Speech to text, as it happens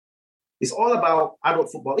It's all about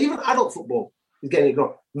adult football. Even adult football is getting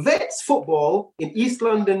ignored. Vets football in East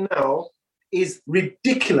London now is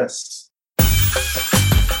ridiculous.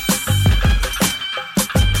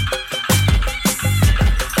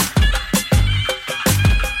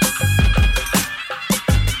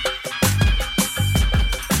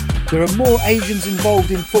 There are more Asians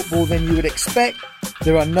involved in football than you would expect.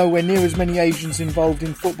 There are nowhere near as many Asians involved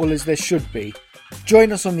in football as there should be.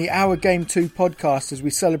 Join us on the Our Game 2 podcast as we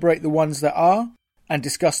celebrate the ones that are and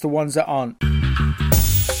discuss the ones that aren't.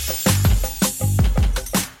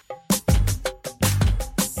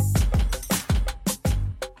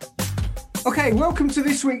 Okay, welcome to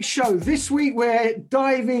this week's show. This week we're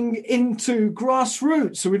diving into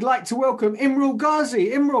grassroots. So we'd like to welcome Imrul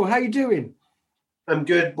Ghazi. Imrul, how you doing? I'm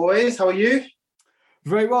good, boys. How are you?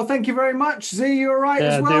 Very well, thank you very much. Z, you all right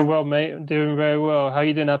as well? Yeah, doing well, mate. I'm doing very well. How are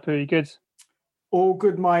you doing, Apu? You good? All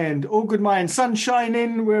good my end. All good my end. Sun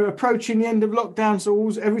shining. We're approaching the end of lockdown, so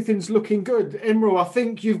everything's looking good. Imrul, I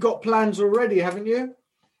think you've got plans already, haven't you?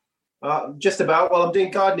 Just about. Well, I'm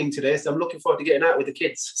doing gardening today, so I'm looking forward to getting out with the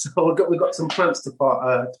kids. So we've got some plants to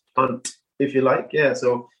plant, if you like. Yeah,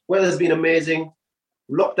 so weather's been amazing.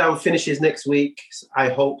 Lockdown finishes next week, I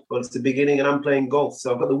hope. Well, it's the beginning, and I'm playing golf,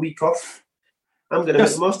 so I've got the week off. I'm going to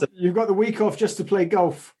make the most of it. You've got the week off just to play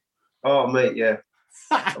golf? Oh, mate, yeah.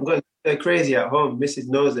 I'm going crazy at home. Mrs.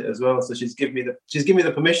 knows it as well, so she's given me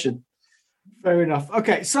the permission. Fair enough.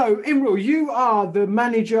 Okay, so Imrul, you are the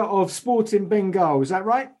manager of Sporting Bengal, is that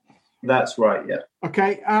right? That's right, yeah.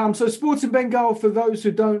 Okay, so Sporting Bengal, for those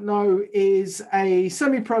who don't know, is a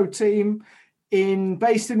semi-pro team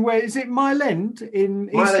based in, where is it? Mile End in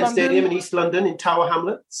East London? Mile End Stadium in East London, in Tower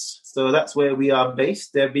Hamlets. So that's where we are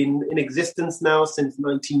based. They've been in existence now since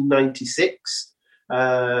 1996.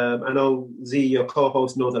 I know Z, your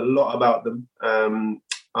co-host, knows a lot about them.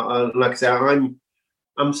 Like I say, I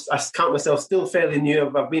count myself still fairly new.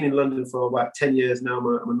 I've been in London for about 10 years now.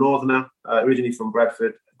 I'm a northerner, originally from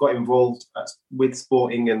Bradford. Got involved with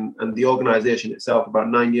sporting and the organisation itself about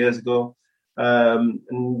 9 years ago, and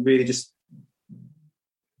really just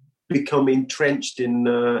become entrenched in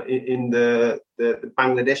the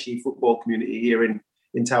Bangladeshi football community here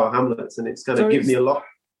in Tower Hamlets, and it's kind of given me a lot.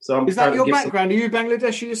 So is that your background? Are you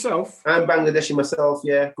Bangladeshi yourself? I'm Bangladeshi myself,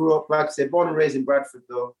 yeah. Grew up, like I said, born and raised in Bradford,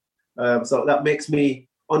 though. So that makes me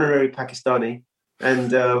honorary Pakistani. And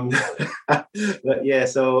but yeah,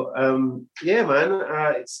 so yeah, man,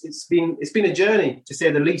 it's been a journey, to say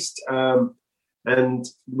the least. And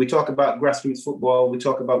we talk about grassroots football. We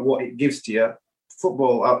talk about what it gives to you.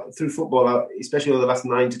 Through football, especially over the last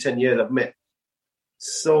 9 to 10 years, I've met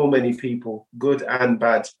so many people, good and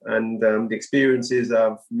bad, and the experiences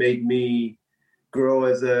have made me grow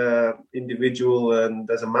as a individual and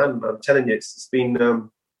as a man. I'm telling you, it's been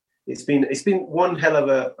one hell of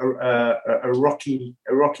a rocky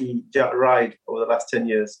ride over the last 10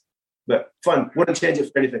 years, but fun. Wouldn't change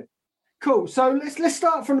it for anything. Cool. So let's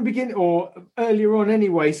start from the beginning, or earlier on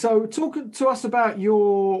anyway. So talk to us about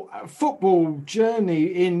your football journey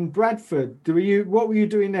in Bradford. What were you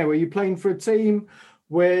doing there? Were you playing for a team?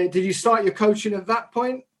 Where did you start your coaching at that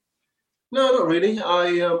point? No, not really.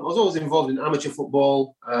 I was always involved in amateur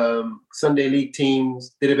football, Sunday league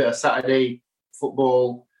teams, did a bit of Saturday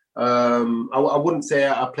football. I wouldn't say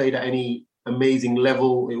I played at any amazing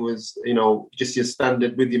level. It was, just your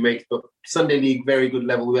standard with your mates, but Sunday league, very good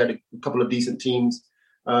level. We had a couple of decent teams,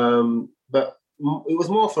 but it was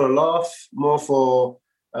more for a laugh, more for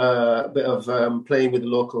a bit of playing with the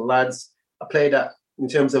local lads. I played in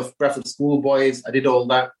terms of Bradford schoolboys. I did all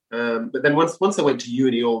that, but then once I went to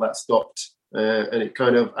uni, all that stopped, and it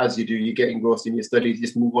kind of, as you do, you get engrossed in your studies, you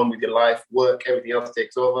just move on with your life, work, everything else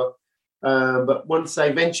takes over. But once I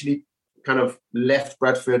eventually kind of left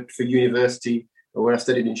Bradford for university, where I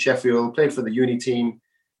studied in Sheffield, played for the uni team.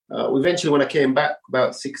 Eventually, when I came back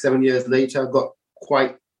about 6-7 years later, I got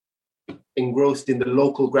quite engrossed in the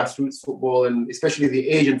local grassroots football, and especially the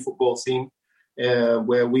Asian football scene,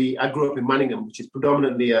 where I grew up in Manningham, which is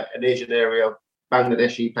predominantly an Asian area,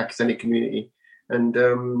 Bangladeshi, Pakistani community. And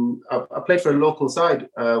I played for a local side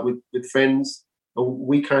with friends.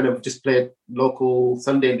 We kind of just played local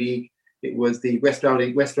Sunday league. It was the West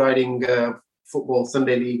Riding Football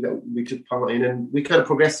Sunday League that we took part in, and we kind of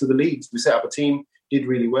progressed through the leagues. We set up a team, did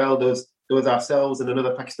really well. There was ourselves and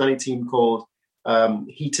another Pakistani team called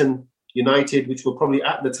Heaton United, which were probably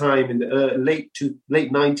at the time in the late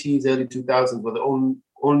 90s, early 2000s, were the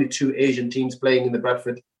only two Asian teams playing in the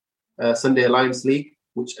Bradford Sunday Alliance League,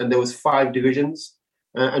 and there was 5 divisions,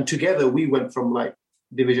 and together we went from like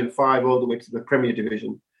Division 5 all the way to the Premier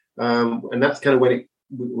Division, and that's kind of when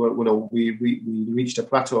we reached a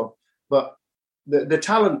plateau. But the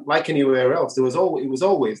talent, like anywhere else, it was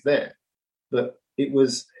always there, but it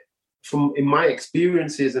was in my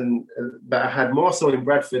experiences and that I had more so in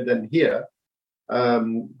Bradford than here.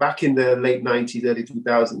 Back in the late 90s, early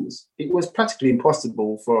 2000s, it was practically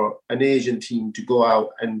impossible for an Asian team to go out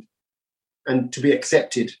and to be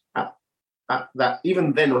accepted at that,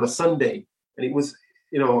 even then on a Sunday. And it was,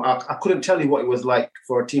 I couldn't tell you what it was like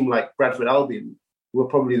for a team like Bradford Albion, who were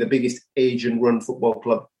probably the biggest Asian-run football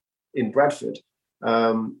club in Bradford,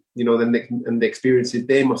 and the experiences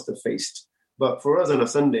they must have faced. But for us on a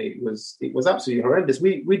Sunday, it was absolutely horrendous.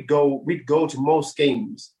 We'd go to most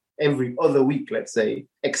games every other week, let's say,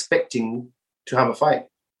 expecting to have a fight,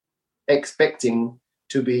 expecting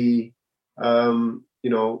to be,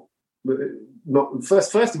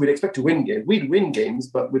 firstly we'd expect to win games. We'd win games,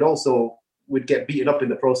 but we'd get beaten up in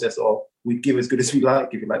the process, or we'd give as good as we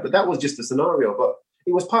like, if you like. But that was just a scenario. But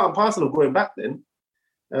it was part and parcel of growing back then,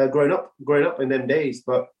 growing up in them days.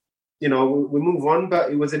 But we move on.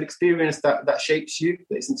 But it was an experience that shapes you.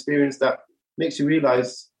 It's an experience that makes you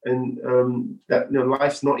realise that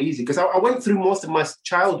life's not easy. Because I went through most of my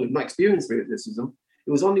childhood not experiencing racism.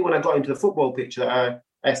 It was only when I got into the football picture that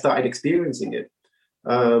I started experiencing it.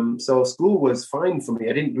 So school was fine for me.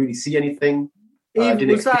 I didn't really see anything.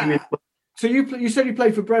 So you said you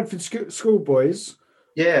played for Bradford Schoolboys.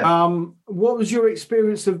 Yeah. What was your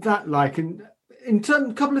experience of that like? And in terms,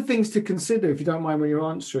 a couple of things to consider, if you don't mind, when you're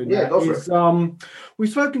answering. Yeah, that, go for it. We've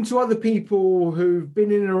spoken to other people who've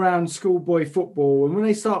been in and around schoolboy football, and when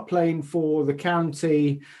they start playing for the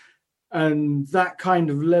county and that kind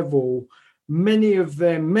of level, many of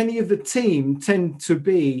the team tend to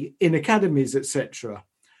be in academies, etc.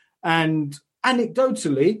 And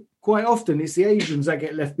anecdotally, quite often it's the Asians that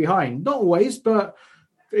get left behind. Not always, but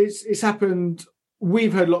it's happened.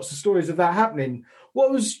 We've heard lots of stories of that happening.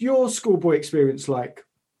 What was your schoolboy experience like?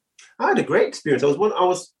 I had a great experience. I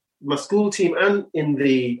was my school team and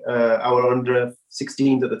in our under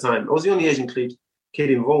 16s at the time. I was the only Asian kid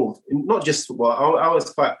involved, not just football. I was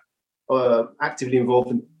quite actively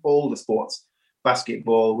involved in all the sports: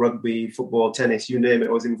 basketball, rugby, football, tennis, you name it.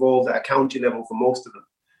 I was involved at a county level for most of them.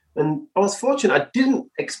 And I was fortunate. I didn't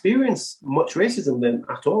experience much racism then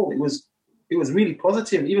at all. It was really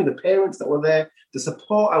positive. Even the parents that were there, the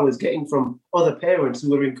support I was getting from other parents who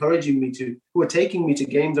were encouraging me who were taking me to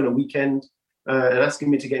games on a weekend and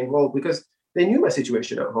asking me to get involved because they knew my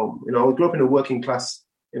situation at home. I grew up in a working class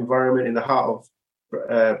environment in the heart of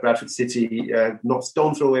Bradford City, not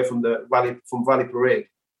stone's throw away from Valley Parade.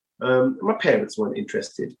 My parents weren't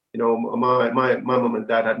interested. My mum and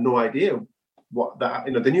dad had no idea what that.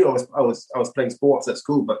 They knew I was playing sports at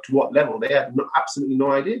school, but to what level they had absolutely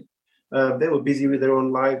no idea. They were busy with their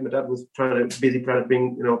own lives. My dad was trying to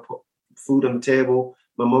bring, put food on the table.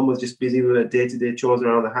 My mum was just busy with her day-to-day chores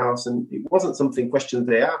around the house, and it wasn't questions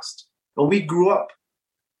they asked. And we grew up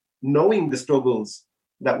knowing the struggles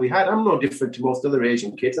that we had. I'm no different to most other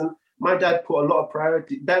Asian kids, and my dad put a lot of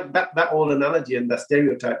priority. That old analogy and that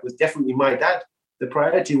stereotype was definitely my dad. The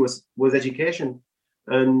priority was education,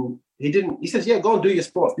 and he says, yeah, go and do your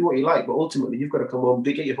sports, do what you like, but ultimately you've got to come home,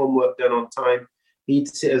 get your homework done on time. He'd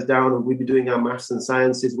sit us down and we'd be doing our maths and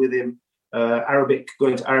sciences with him,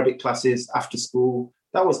 going to Arabic classes after school.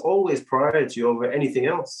 That was always priority over anything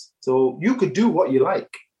else. So you could do what you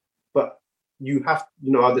like, but you have,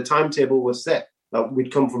 the timetable was set. Like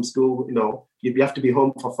we'd come from school, you'd have to be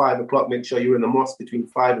home for 5 o'clock, make sure you're in the mosque between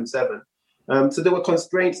 5 and 7. So there were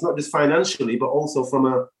constraints, not just financially, but also from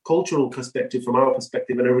a cultural perspective, from our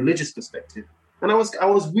perspective, and a religious perspective. And I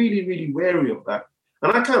was really, really wary of that.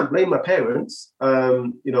 And I can't blame my parents. I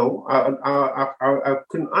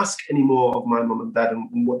couldn't ask any more of my mum and dad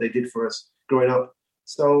and what they did for us growing up.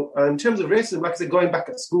 So in terms of racism, like I said, going back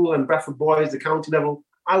at school and Bradford Boys, the county level,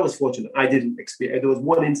 I was fortunate. I didn't experience. There was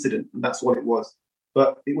one incident, and that's what it was.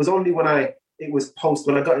 But it was only when I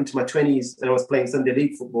got into my 20s and I was playing Sunday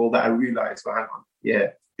League football that I realised, well, hang on, yeah,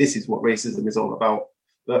 this is what racism is all about.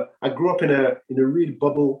 But I grew up in a real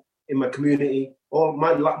bubble in my community. All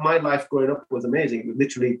my life growing up was amazing. It was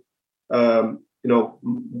literally,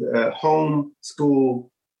 home,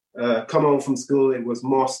 school, come home from school. It was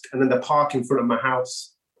mosque, and then the park in front of my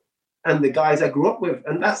house, and the guys I grew up with,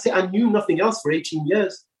 and that's it. I knew nothing else for 18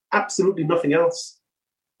 years, absolutely nothing else.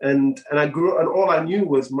 And I grew up, and all I knew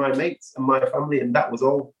was my mates and my family, and that was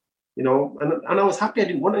all, And I was happy. I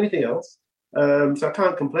didn't want anything else, so I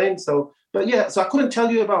can't complain. So I couldn't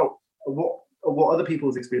tell you about what other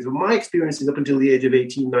people's experience. But my experiences up until the age of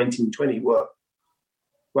 18, 19, 20 were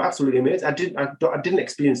absolutely amazing. I didn't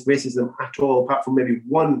experience racism at all, apart from maybe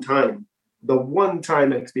one time. The one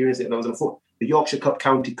time I experienced it, and I was on the Yorkshire Cup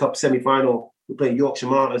County Cup semi-final. We played Yorkshire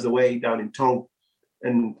Martyrs away down in Tongue,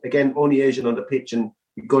 and again, only Asian on the pitch, and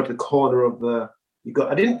you go to the corner of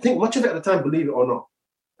I didn't think much of it at the time, believe it or not.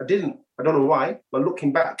 I didn't. I don't know why, but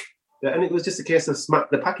looking back, and it was just a case of smack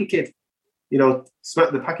the packy kid.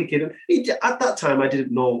 Smack the packy kid. And at that time, I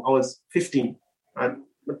didn't know. I was 15. I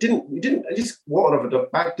just water over the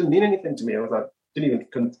back didn't mean anything to me. I was like, didn't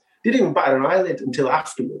even bat an eyelid until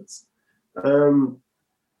afterwards.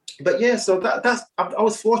 But yeah, so I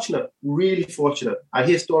was fortunate, really fortunate. I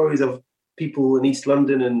hear stories of people in East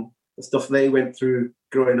London and the stuff they went through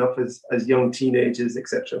growing up as young teenagers,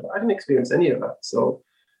 etc. But I didn't experience any of that. So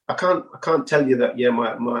I can't tell you that,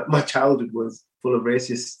 my childhood was full of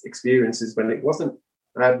racist experiences when it wasn't.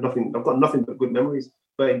 I've got nothing but good memories.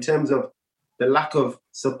 But in terms of the lack of,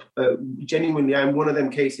 genuinely, I'm one of them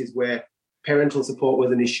cases where parental support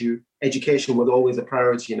was an issue. Education was always a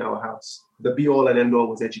priority in our house. The be-all and end-all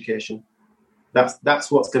was education.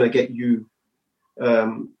 That's what's going to get you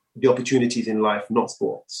the opportunities in life, not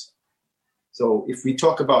sports. So if we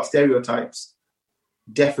talk about stereotypes,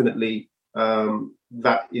 definitely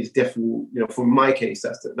that is definitely, for my case,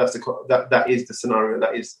 that is the scenario.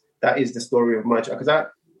 That is the story of my child. Because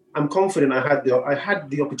I'm confident I had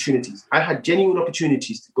the opportunities. I had genuine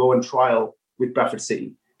opportunities to go and trial with Bradford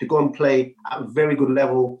City, to go and play at a very good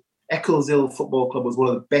level. Eccleshill Football Club was one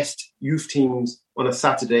of the best youth teams on a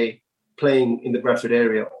Saturday playing in the Bradford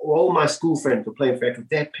area. All my school friends were playing for Eccleshill.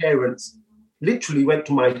 Their parents literally went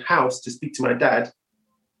to my house to speak to my dad,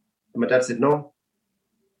 and my dad said no.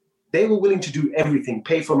 They were willing to do everything,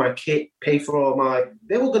 pay for my kit, they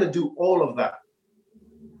were going to do all of that.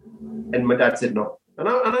 And my dad said no. And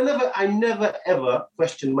I never, ever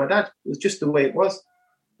questioned my dad. It was just the way it was.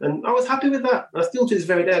 And I was happy with that. And still to this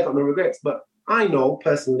very day, I got no regrets. But I know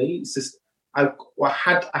personally, it's just, I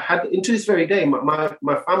had into this very day,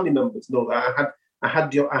 my family members know that I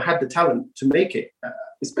had the talent to make it,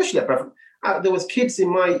 especially at Bradford. There was kids in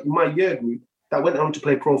my year group that went on to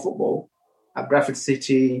play pro football at Bradford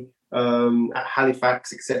City, at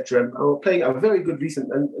Halifax, etc. And were playing a very good, recent,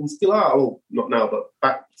 and still are, not now, but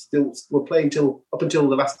back still were playing up until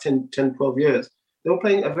the last 10, 12 years. They were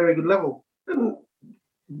playing at a very good level. And,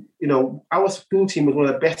 our school team was one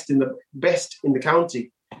of the best in the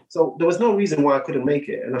county. So there was no reason why I couldn't make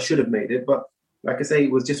it, and I should have made it. But like I say,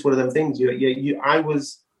 it was just one of them things. I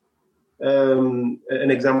was an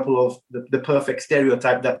example of the perfect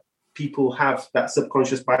stereotype that people have, that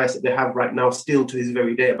subconscious bias that they have right now, still to this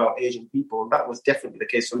very day, about Asian people. And that was definitely the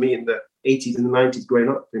case for me in the 80s and the 90s growing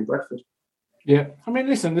up in Bradford. Yeah. I mean,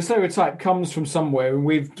 listen, the stereotype comes from somewhere, and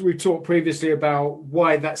we've talked previously about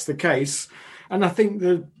why that's the case. And I think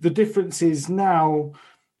the difference is now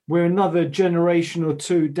we're another generation or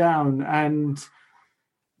two down, and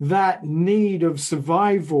that need of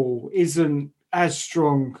survival isn't as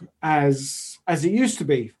strong as it used to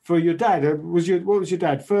be for your dad. What was your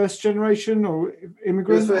dad? First generation or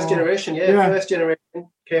immigrant? He was first generation, yeah. First generation.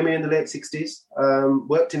 Came in the late 60s,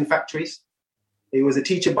 worked in factories. He was a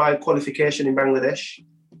teacher by qualification in Bangladesh.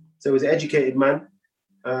 So he was an educated man.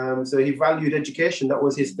 So he valued education. That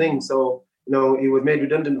was his thing. So, he was made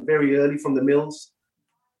redundant very early from the mills,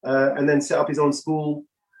 and then set up his own school,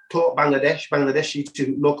 taught Bangladeshi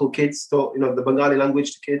to local kids, taught, the Bengali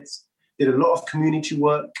language to kids, did a lot of community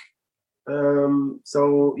work.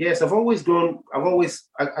 So yes, I've always grown.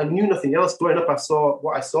 I knew nothing else. Growing up, I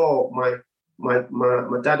saw my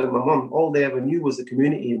dad and my mum, all they ever knew was the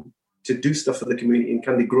community and to do stuff for the community and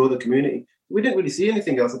can they grow the community. We didn't really see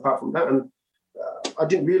anything else apart from that. And I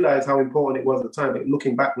didn't realize how important it was at the time. But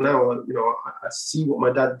looking back now, I see what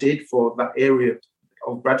my dad did for that area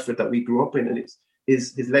of Bradford that we grew up in, and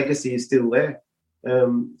his legacy is still there.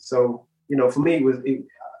 So, for me,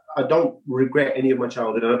 I don't regret any of my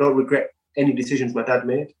childhood, and I don't regret any decisions my dad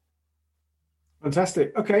made.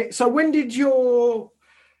 Fantastic. Okay, so when did your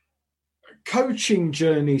coaching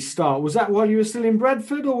journey start? Was that while you were still in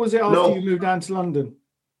Bradford, or was it after you moved down to London?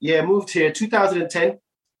 Yeah, I moved here 2010.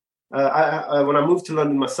 When I moved to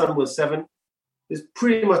London, my son was 7. It's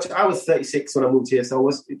pretty much, I was 36 when I moved here, so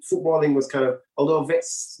footballing was kind of, although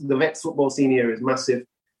the Vets football scene here is massive,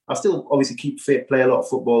 I still obviously keep fit, play a lot of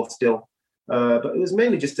football still. But it was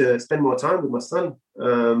mainly just to spend more time with my son.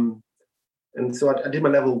 And so I did my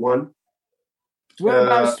level 1.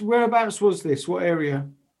 Whereabouts was this? What area?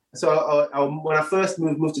 So when I first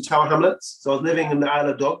moved to Tower Hamlets. So I was living in the Isle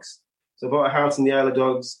of Dogs. So I bought a house in the Isle of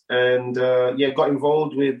Dogs and got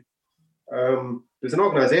involved with, there's an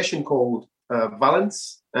organisation called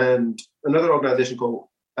Valence and another organisation called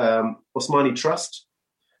Osmani Trust.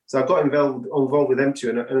 So I got involved with them too.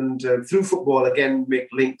 And through football, again, make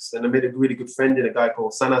links. And I made a really good friend in a guy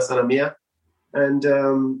called Sana Mia.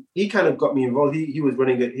 And he kind of got me involved. He was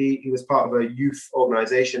running it. He was part of a youth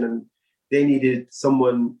organization, and they needed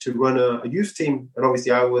someone to run a youth team. And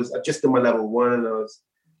obviously, I just done my level 1, and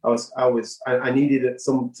I needed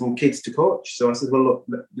some kids to coach. So I said, well, look,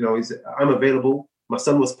 I'm available. My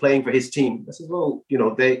son was playing for his team. I said, well,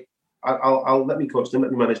 I'll let me coach them,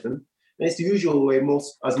 let me manage them. And it's the usual way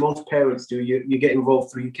most parents do. You get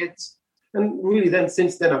involved through your kids. And really,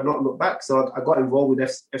 since then, I've not looked back. So I got involved with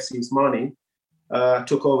FC Usmani.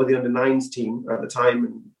 Took over the under-9s team at the time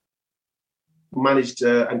and managed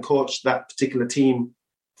and coached that particular team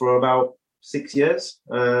for about 6 years.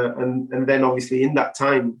 And then obviously in that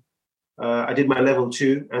time, I did my level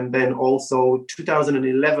 2. And then also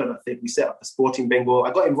 2011, I think we set up the Sporting Bengal.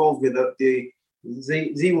 I got involved with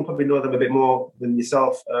Z will probably know them a bit more than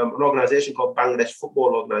yourself, an organisation called Bangladesh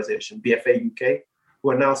Football Organisation, BFA UK, who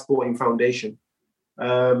are now Sporting Foundation.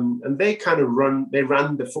 And they kind of ran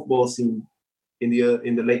the football scene in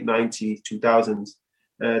the late 90s, 2000s.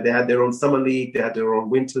 They had their own summer league, they had their own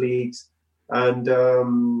winter leagues. And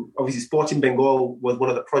obviously Sporting Bengal was one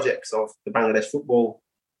of the projects of the Bangladesh Football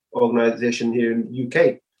Organisation here in the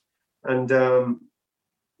UK. And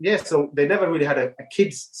so they never really had a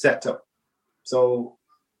kids set up. So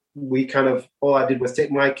we all I did was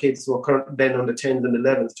take my kids who are then under 10s and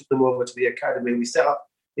 11s, took them over to the academy. We set up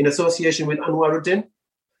in association with Anwaruddin,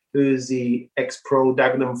 who's the ex-pro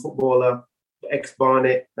Dagenham footballer,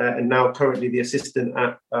 ex-Barnet, and now currently the assistant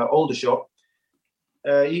at Aldershot.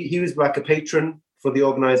 He was like a patron for the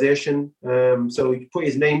organisation. So he put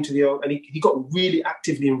his name to and he got really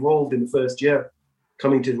actively involved in the first year,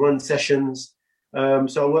 coming to run sessions.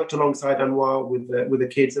 So I worked alongside Anwar with the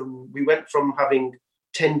kids, and we went from having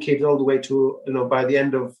 10 kids all the way to, by the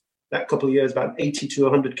end of that couple of years, about 80 to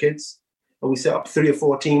 100 kids. And we set up 3 or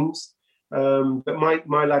 4 teams. But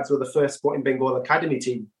my lads were the first Sporting Bengal Academy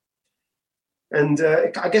team. And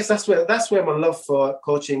I guess that's where my love for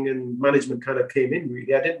coaching and management kind of came in,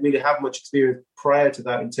 really. I didn't really have much experience prior to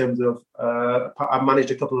that in terms of, I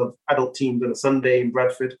managed a couple of adult teams on a Sunday in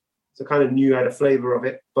Bradford, so I kind of knew I had a flavour of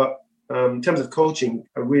it. But in terms of coaching,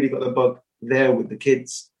 I really got the bug there with the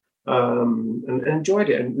kids and enjoyed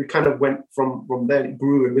it. And we kind of went from there, it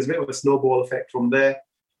grew. It was a bit of a snowball effect from there.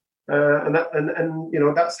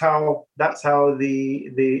 That's how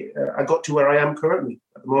I got to where I am currently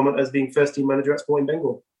at the moment as being first team manager at Sporting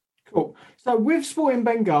Bengal. Cool. So with Sporting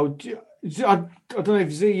Bengal, I don't know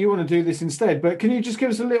if Z, you want to do this instead, but can you just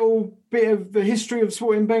give us a little bit of the history of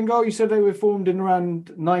Sporting Bengal? You said they were formed in around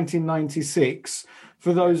 1996.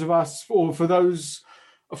 For those of us, or for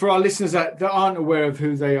our listeners that aren't aware of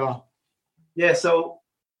who they are. Yeah. So.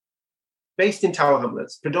 Based in Tower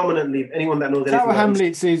Hamlets, predominantly, anyone that knows anything. Tower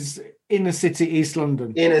Hamlets is inner city East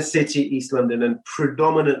London. Inner city East London, and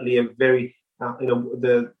predominantly a very, has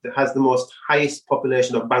the highest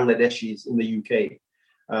population of Bangladeshis in the UK.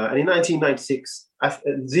 And in 1996,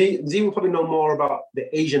 Z will probably know more about the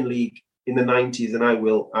Asian League in the 90s than I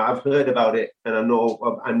will. I've heard about it, and I know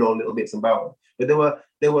little bits about it. But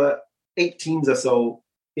there were 8 teams or so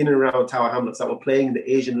in and around Tower Hamlets that were playing in the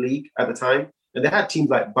Asian League at the time. And they had teams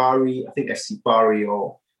like Bari, I think FC Bari,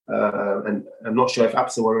 and I'm not sure if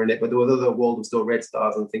APSA were in it, but there were other Walthamstow Red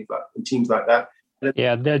Stars and things like, and teams like that.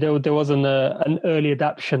 Yeah, there was an early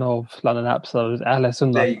adaptation of London APSA. It was Ahle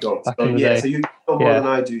Sunnah. There you go. So you know more than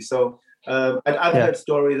I do. So I've heard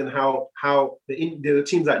stories on how there were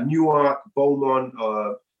teams like Newark, Beaumont,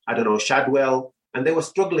 Shadwell, and they were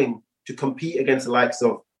struggling to compete against the likes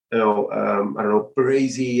of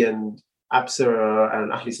Barazi and APSA and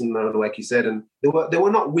Ahle Sunnah, like you said, and they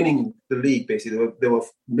were not winning the league. Basically, they were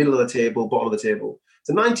middle of the table, bottom of the table.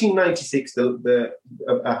 So 1996, the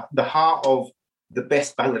heart of the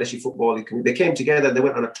best Bangladeshi football, they came together. They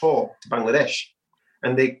went on a tour to Bangladesh,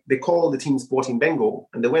 and they called the team Sporting Bengal,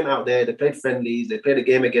 and they went out there. They played friendlies. They played a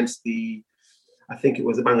game against I think it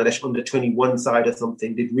was the Bangladesh under-21 side or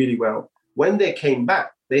something. Did really well. When they came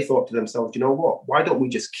back, they thought to themselves, you know what? Why don't we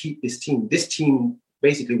just keep this team? This team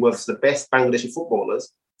basically was the best Bangladeshi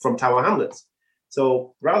footballers from Tower Hamlets.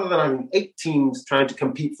 So rather than having 8 teams trying to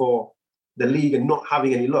compete for the league and not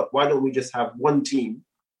having any luck, why don't we just have one team,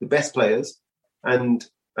 the best players, and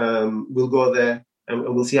we'll go there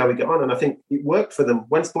and we'll see how we get on. And I think it worked for them.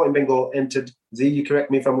 When Sporting Bengal entered, Z, you correct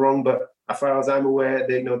me if I'm wrong, but as far as I'm aware,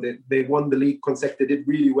 they won the league consecutively, did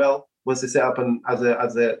really well once they set up and as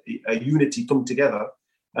a unity come together.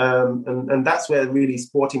 And that's where really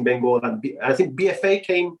Sporting Bengal and I think BFA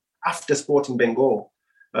came after Sporting Bengal.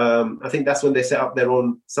 I think that's when they set up their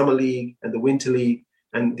own summer league and the winter league,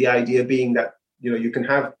 and the idea being that you can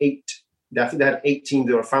have 8. I think they had 8 teams.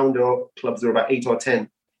 There were founder clubs. There were about 8 or 10,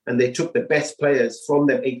 and they took the best players from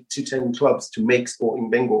them 8 to 10 clubs to make Sporting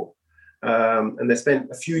Bengal. And they spent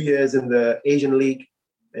a few years in the Asian League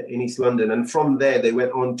in East London, and from there they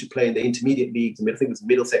went on to play in the intermediate leagues, I think it was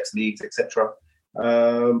Middlesex leagues, etc.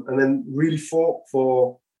 And then really fought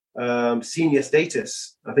for senior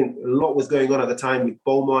status. I think a lot was going on at the time with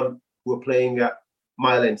Beaumont, who were playing at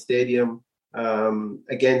Mile End Stadium.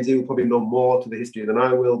 Again, you will probably know more to the history than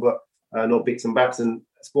I will, but know bits and bats. And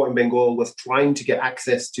Sporting Bengal was trying to get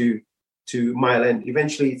access to Mile End.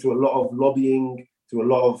 Eventually, through a lot of lobbying, through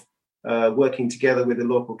a lot of working together with the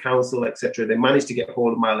local council, etc., they managed to get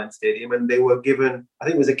hold of Mile End Stadium, and they were given, I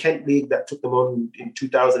think it was a Kent League that took them on in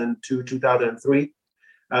 2002, 2003.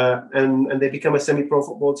 And they become a semi-pro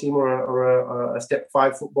football team or a Step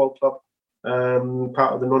 5 football club,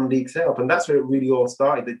 part of the non-league setup. And that's where it really all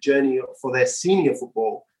started. The journey for their senior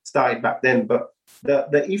football started back then. But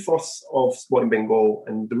the ethos of Sporting Bengal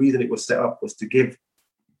and the reason it was set up was to give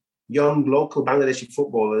young local Bangladeshi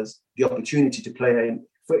footballers the opportunity to play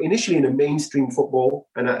initially in a mainstream football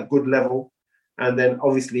and at a good level. And then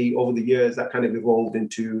obviously over the years that kind of evolved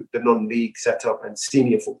into the non-league setup and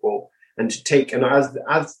senior football. And to take, and as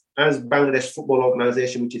Bangladesh Football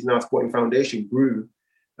Organisation, which is now Sporting Foundation, grew,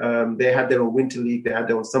 they had their own winter league, they had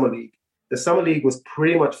their own summer league. The summer league was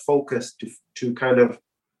pretty much focused to kind of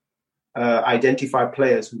identify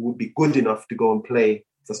players who would be good enough to go and play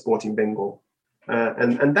for Sporting Bengal.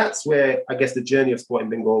 And that's where, I guess, the journey of Sporting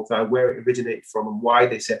Bengal, where it originated from and why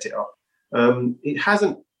they set it up.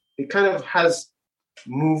 It kind of has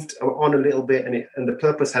moved on a little bit, and the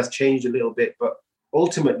purpose has changed a little bit, but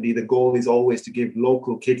ultimately the goal is always to give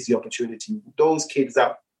local kids the opportunity. Those kids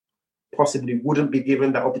that possibly wouldn't be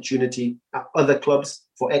given that opportunity at other clubs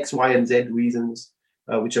for X, Y, and Z reasons,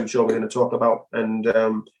 which I'm sure we're going to talk about. And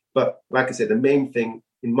but like I said, the main thing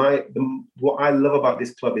what I love about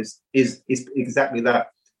this club is exactly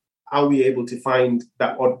that. Are we able to find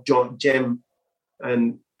that odd gem,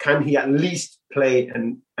 and can he at least play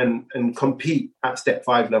and compete at Step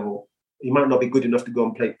 5 level? He might not be good enough to go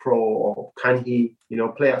and play pro, or can he,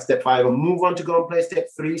 play at Step 5 and move on to go and play Step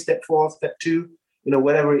 3, Step 4, Step 2,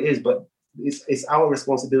 whatever it is. But it's our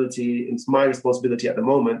responsibility, it's my responsibility at the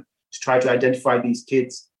moment to try to identify these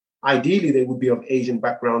kids. Ideally, they would be of Asian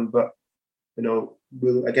background, but,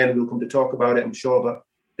 we'll come to talk about it, I'm sure. But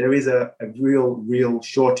there is a real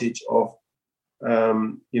shortage of,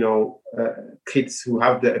 kids who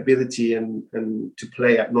have the ability and to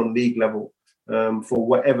play at non-league level. For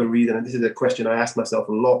whatever reason, and this is a question I ask myself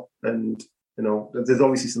a lot, and there's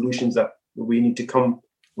obviously solutions that we need to come.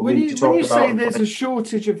 When you say there's a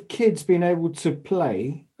shortage of kids being able to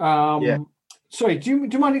play, sorry, do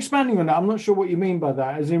you mind expanding on that? I'm not sure what you mean by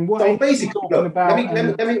that. As in, what? So basically, look,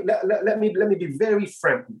 let me be very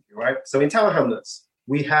frank with you, right? So in Tower Hamlets,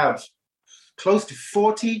 we have close to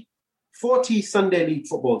 40 Sunday League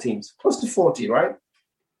football teams, close to 40, right?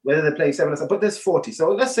 Whether they play 7 or 7, but there's 40.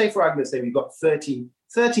 So let's say, for argument's sake, we've got 30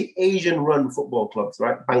 Asian-run football clubs,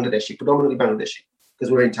 right? Bangladeshi, predominantly Bangladeshi,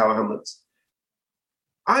 because we're in Tower Hamlets.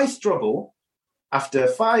 I struggle, after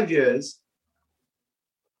 5 years,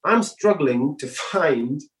 I'm struggling to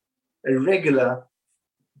find a regular,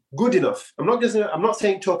 good enough, I'm not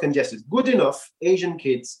saying token gestures, good enough Asian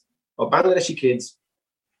kids or Bangladeshi kids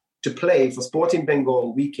to play for Sporting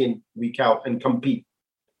Bengal week in, week out and compete.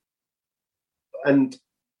 And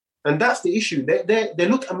that's the issue. They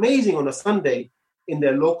look amazing on a Sunday in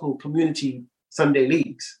their local community Sunday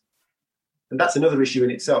leagues. And that's another issue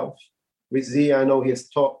in itself, which Zia, I know he has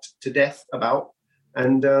talked to death about.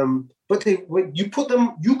 And but when you put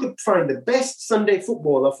them, you could find the best Sunday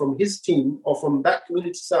footballer from his team or from that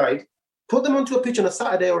community side, put them onto a pitch on a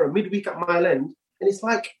Saturday or a midweek at Mile End, and it's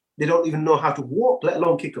like they don't even know how to walk, let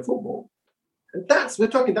alone kick a football. And that's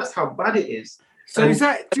how bad it is. So is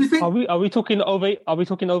that? Do you think? Are we talking over? Are we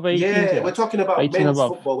talking over 18s? Yeah, we're talking about men's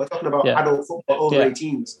football. We're talking about adult football over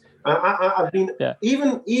 18s. I've been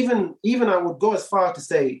even I would go as far to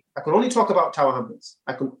say I can only talk about Tower Hamlets.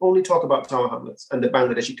 I can only talk about Tower Hamlets and the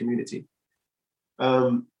Bangladeshi community.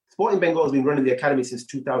 Sporting Bengal has been running the academy since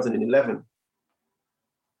 2011.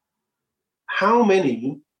 How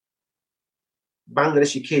many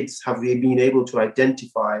Bangladeshi kids have they been able to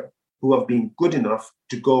identify who have been good enough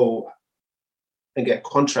to go and get a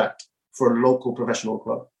contract for a local professional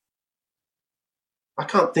club? I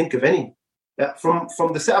can't think of any. From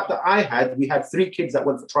the setup that I had, we had 3 kids that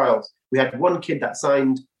went for trials. We had 1 kid that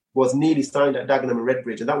was nearly signed at Dagenham and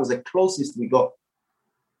Redbridge, and that was the closest we got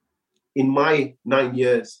in my 9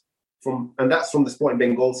 years. And that's from the Sporting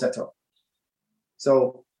Bengal setup.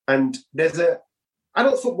 So, and there's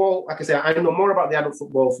adult football, like I say, I know more about the adult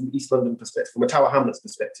football from East London perspective, from a Tower Hamlets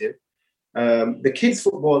perspective. The kids'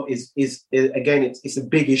 football is again, it's a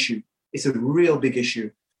big issue. It's a real big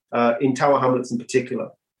issue in Tower Hamlets in particular.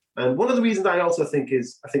 And one of the reasons I also think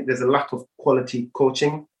is I think there's a lack of quality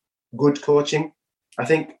coaching, good coaching. I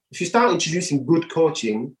think if you start introducing good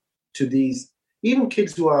coaching to these, even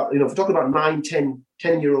kids who are, if we're talking about 9,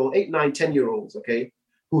 10-year-old, 8, 9, 10-year-olds, okay,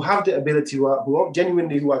 who have the ability, who are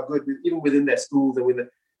genuinely, who are good, even within their schools and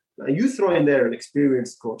you throw in there an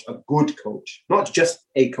experienced coach, a good coach, not just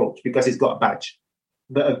a coach because he's got a badge,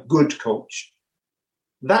 but a good coach.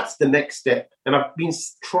 That's the next step. And I've been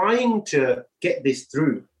trying to get this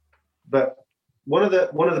through, but one of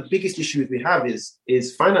the biggest issues we have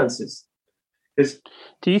is finances.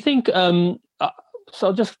 Do you think?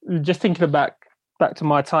 So just thinking back to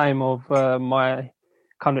my time of my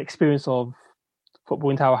kind of experience of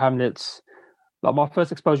football in Tower Hamlets. Like my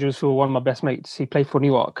first exposure was for one of my best mates. He played for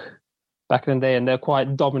Newark back in the day, and they're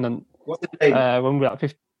quite dominant. What's his name? When we were at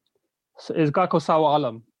 50, so it's a guy called Sawa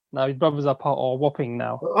Alam. Now his brothers are part of Wapping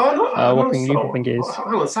now. Wapping Youth, I think it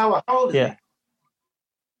is. Sawa, how old is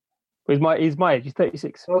he? He's my age. He's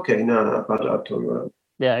 36. Okay, no, I don't know.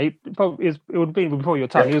 Yeah, it would have been before your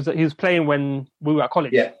time. Yeah. He was playing when we were at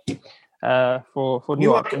college. Yeah. For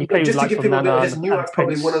Newark. And he played just with to give people a bit, Newark's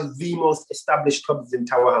probably Prince. one of the most established clubs in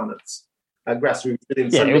Tower Hamlets. Grassroots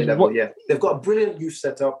within Sunday level. They've got a brilliant youth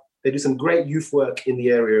setup. They do some great youth work in the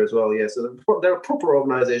area as well. Yeah, so they're a proper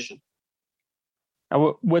organisation.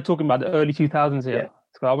 And we're talking about the early 2000s here. Yeah.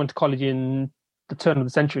 So I went to college in the turn of the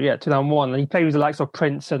century, 2001, and he played with the likes of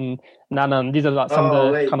Prince and Nanan. These are like some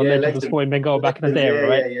of the kind of legends of Sporting Bengal back in the day,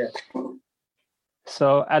 right? Yeah.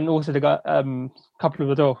 So, and also they got a couple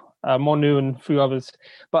of others, Monu and a few others.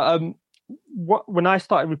 But when I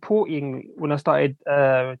started reporting, when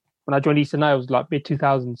I joined Eastern Eye, it was like mid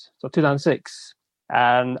 2000s, so 2006.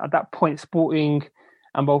 And at that point, Sporting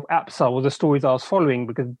and both APSA was the stories I was following,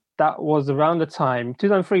 because that was around the time,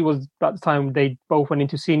 2003 was about the time they both went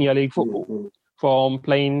into senior league football, from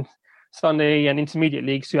playing Sunday and intermediate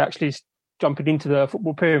leagues to actually jumping into the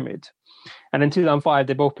football pyramid. And in 2005,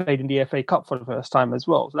 they both played in the FA Cup for the first time as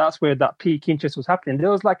well. So that's where that peak interest was happening. There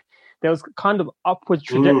was kind of upward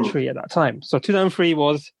trajectory at that time. So 2003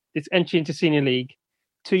 was its entry into senior league.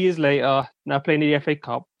 2 years later, now playing in the FA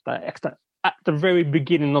Cup, that extra, at the very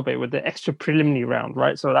beginning of it with the extra preliminary round,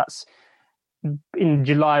 right? So that's in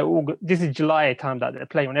July, August. This is July time that they're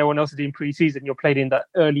playing. When everyone else is doing pre-season, you're playing in that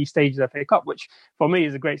early stage of the FA Cup, which for me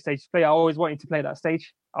is a great stage to play. I always wanted to play that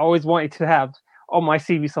stage. I always wanted to have on my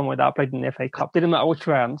CV somewhere that I played in the FA Cup. Didn't matter which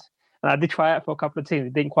round. And I did try out for a couple of teams.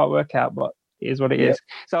 It didn't quite work out, but it is what it is.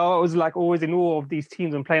 So I was like always in awe of these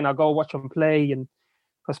teams and playing. I go watch them play, and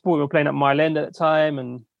for Sporting were playing at Mile End at the time.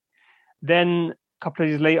 And then a couple of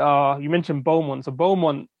years later, you mentioned Beaumont. So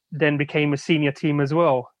Beaumont then became a senior team as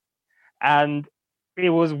well. And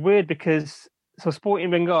it was weird because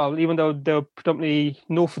Sporting Bengal, even though they're predominantly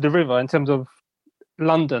north of the river in terms of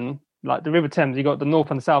London, like the River Thames, you got the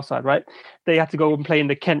north and the south side, right? They had to go and play in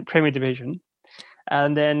the Kent Premier Division.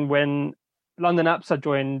 And then when London APSA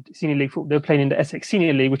joined Senior League football, they were playing in the Essex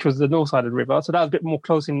Senior League, which was the north side of the river. So that was a bit more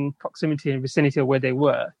close in proximity and vicinity of where they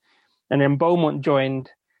were. And then Beaumont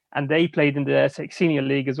joined, and they played in the Essex Senior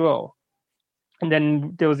League as well. And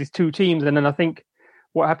then there was these two teams. And then I think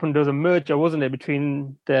what happened, there was a merger, wasn't there,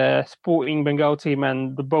 between the Sporting Bengal team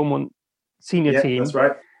and the Beaumont senior team. That's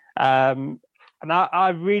right. And I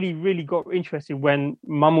really, really got interested when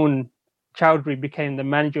Mamun Chowdhury became the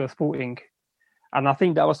manager of Sporting. And I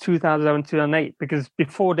think that was 2007, 2008, because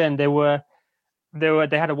before then they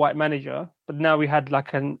had a white manager, but now we had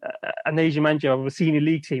like an Asian manager of a senior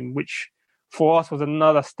league team, which for us was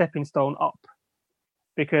another stepping stone up.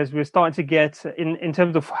 Because we're starting to get, in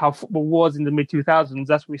terms of how football was in the mid-2000s,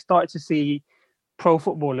 that's when we started to see pro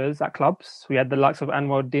footballers at clubs. We had the likes of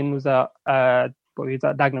Anwar Din was at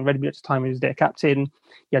Dagenham Redby at the time. He was their captain.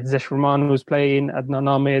 You had Zesh Rahman who was playing, Adnan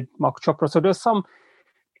Ahmed, Marco Chopra. So there's some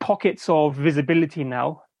pockets of visibility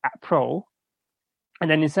now at pro.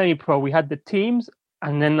 And then in semi-pro, we had the teams,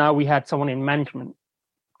 and then now we had someone in management.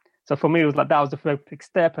 So for me, it was like that was the first big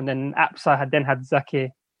step. And then APSA had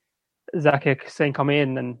Zakir Hussain come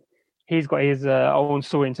in, and he's got his own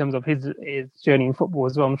story in terms of his journey in football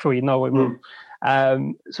as well. I'm sure you know it.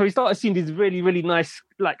 So he started seeing these really, really nice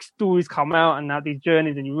like stories come out, and now these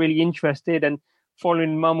journeys, and you're really interested. And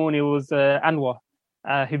following Mamun, it was Anwar,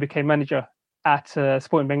 who became manager at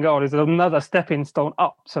Sporting Bengal. There's another stepping stone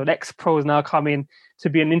up. So the ex-pros now come in to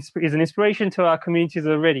be an inspiration to our communities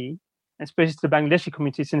already, especially to the Bangladeshi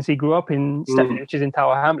community, since he grew up in Stepney, which is in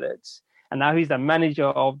Tower Hamlets. And now he's the manager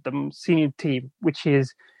of the senior team, which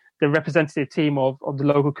is the representative team of the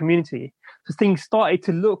local community. So things started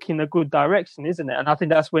to look in a good direction, isn't it? And I think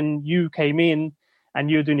that's when you came in and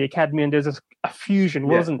you were doing the academy, and there's a fusion,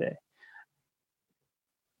 wasn't there?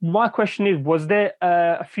 My question is, was there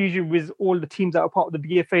a fusion with all the teams that were part of the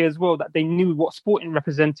BFA as well, that they knew what Sporting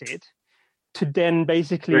represented, to then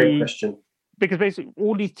basically... Great question. Because basically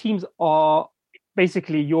all these teams are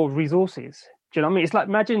basically your resources. Do you know what I mean? It's like,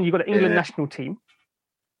 imagine you've got an England national team,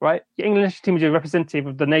 right? Your England national team is a representative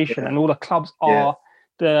of the nation, and all the clubs are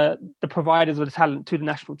the providers of the talent to the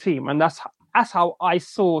national team. And that's how I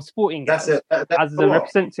saw Sporting as a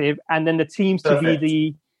representative, and then the teams to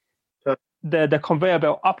be the conveyor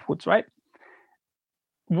belt upwards, right?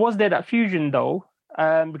 Was there that fusion though?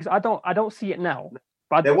 Because I don't see it now.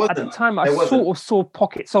 But at the time, I sort of saw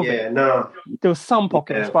pockets of it. No. There were some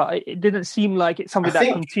pockets, but it didn't seem like it's something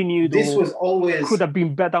that continued. This was always could have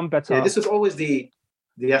been done better. Yeah, this was always the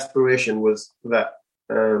aspiration, was that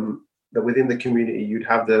that within the community you'd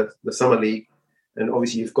have the summer league, and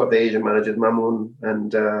obviously you've got the Asian managers, Mamoun,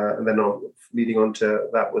 and then leading on to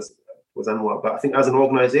that was Anwar. But I think as an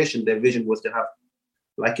organisation, their vision was to have,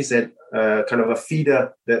 like you said, kind of a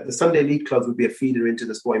feeder. The Sunday league clubs would be a feeder into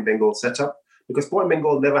the Sporting Bengal setup. Because Sporting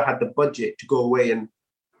Bengal never had the budget to go away, and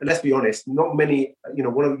let's be honest, not many,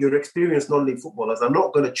 one of your experienced non-league footballers are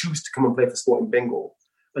not going to choose to come and play for Sporting Bengal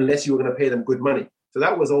unless you were going to pay them good money. So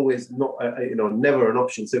that was always not, never an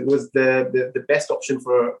option. So it was the best option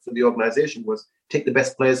for the organisation was take the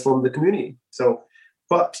best players from the community. So,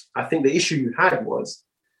 but I think the issue you had was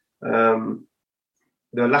the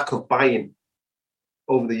lack of buy-in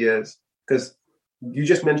over the years, because you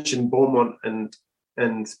just mentioned Beaumont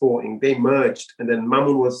and Sporting, they merged, and then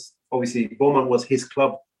Beaumont was his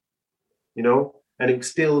club, and it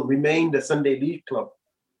still remained a Sunday league club.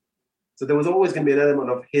 So there was always going to be an element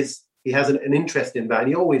of he has an interest in that, and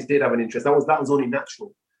he always did have an interest. That was only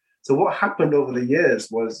natural. So what happened over the years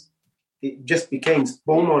was it just became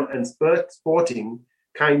Beaumont and Sporting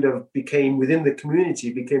kind of became within the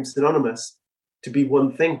community, became synonymous to be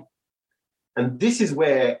one thing. And this is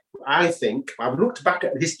where I think, I've looked back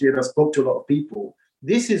at the history and I spoke to a lot of people.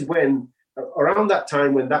 This is when, around that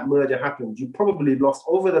time when that merger happened, you probably lost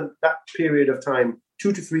over that period of time,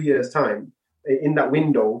 2 to 3 years' time, in that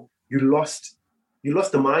window, you lost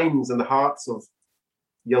the minds and the hearts of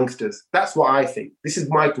youngsters. That's what I think. This is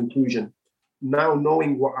my conclusion. Now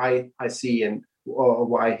knowing what I see or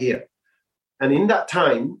what I hear. And in that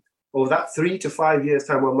time, or that 3 to 5 years'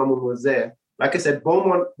 time when Mamoun was there, like I said,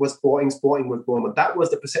 Beaumont was Sporting, Sporting was Beaumont. That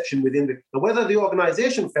was the perception within and whether the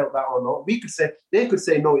organisation felt that or not, they could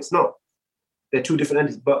say, no, it's not. They're two different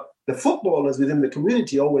entities. But the footballers within the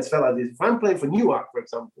community always felt like this. If I'm playing for Newark, for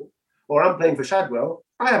example, or I'm playing for Shadwell,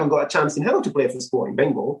 I haven't got a chance in hell to play for Sporting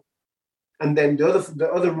Bengal. And then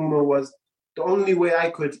the other rumour was the only way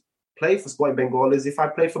I could play for Sporting Bengal is if I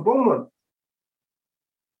play for Beaumont.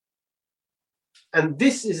 And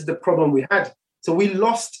this is the problem we had. So we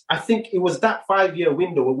lost, I think it was that 5-year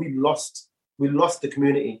window where we lost the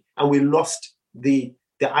community, and we lost the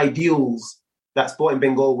ideals that Sporting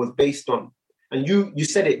Bengal was based on. And you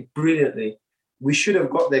said it brilliantly. We should have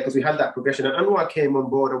got there because we had that progression. And Anwar came on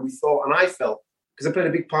board, and we thought, and I felt, because I played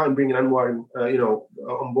a big part in bringing Anwar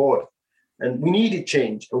on board. And we needed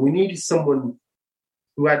change, and we needed someone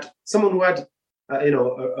who was a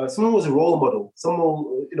role model.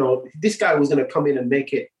 This guy was going to come in and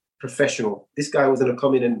make it professional. This guy was going to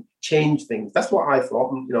come in and change things. That's what I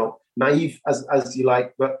thought, naive as you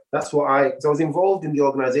like, but that's what I was involved in the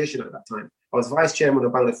organisation at that time. I was vice chairman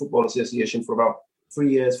of Bangladesh Football Association for about 4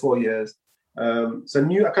 years. So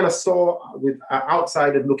I kind of saw with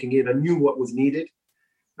outside looking in, I knew what was needed.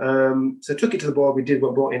 So I took it to the board, we did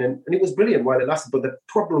what brought in, and it was brilliant while it lasted. But the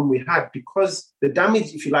problem we had, because the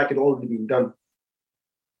damage, if you like, had already been done.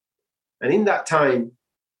 And in that time,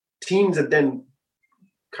 teams had then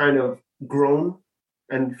kind of grown,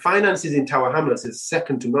 and finances in Tower Hamlets is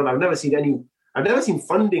second to none. I've never seen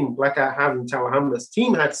funding like I have in Tower Hamlets.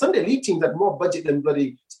 Sunday league teams had more budget than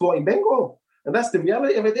bloody Sporting Bengal. And that's the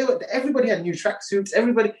reality of it. Everybody had new tracksuits.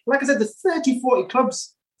 Everybody, like I said, there's 30, 40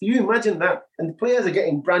 clubs. Do you imagine that? And the players are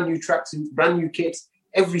getting brand new tracksuits, brand new kits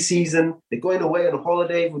every season. They're going away on a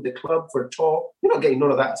holiday with the club for a tour. You're not getting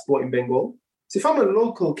none of that at Sporting Bengal. So if I'm a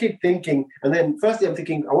local kid thinking, and then firstly I'm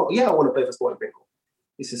thinking, I want to play for Sporting Bengal.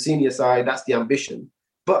 It's a senior side, that's the ambition.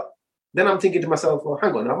 But then I'm thinking to myself, well,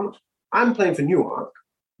 hang on, I'm playing for Newark.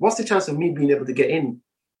 What's the chance of me being able to get in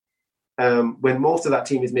when most of that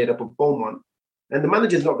team is made up of Beaumont? And the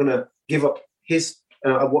manager's not going to give up his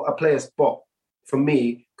a player's spot from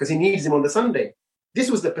me because he needs him on the Sunday.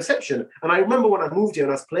 This was the perception. And I remember when I moved here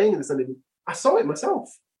and I was playing in the Sunday league, I saw it myself.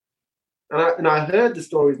 And I heard the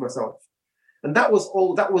stories myself. And that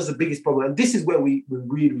was the biggest problem. And this is where we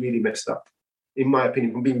really, really messed up, in my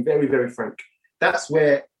opinion, from being very, very frank. That's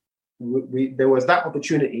where there was that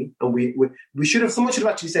opportunity, and someone should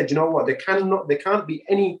have actually said, you know what, there can't be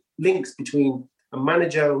any links between a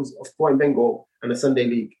manager of Sporting Bengal and a Sunday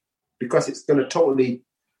League, because it's going to totally,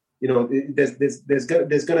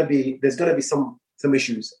 there's going to be some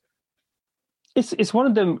issues. It's one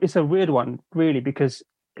of them. It's a weird one, really, because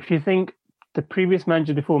if you think the previous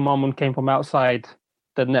manager before Mamoun came from outside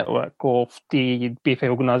the network or the BFA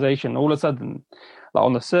organisation, all of a sudden, like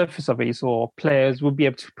on the surface of it, you saw players would be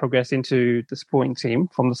able to progress into the sporting team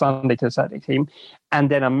from the Sunday to the Saturday team, and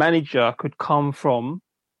then a manager could come from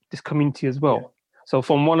this community as well. Yeah. So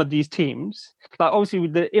from one of these teams, like obviously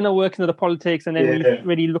with the inner working of the politics, and then when you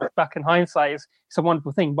really look back in hindsight, it's a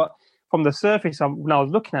wonderful thing. But from the surface, when I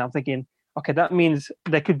was looking at it, I'm thinking, okay, that means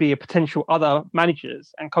there could be a potential other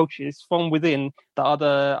managers and coaches from within the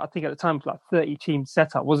other, I think at the time it was like 30 team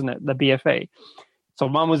setup, wasn't it? The BFA. So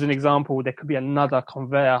mine was an example. There could be another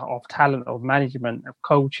conveyor of talent, of management, of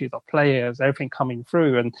coaches, of players, everything coming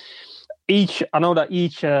through. And I know that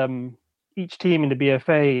each team in the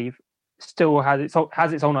BFA still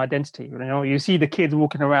has its own identity. You see the kids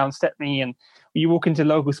walking around Stepney, and you walk into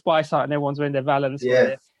local Spy site and everyone's wearing their Valence,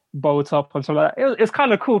 their bow top and something like that. It's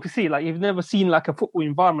kind of cool to see. Like, you've never seen like a football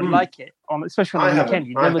environment like it, especially on the weekend.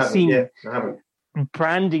 You've never seen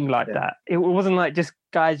branding like that. It wasn't like just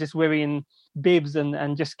guys just wearing bibs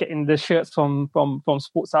and just getting the shirts from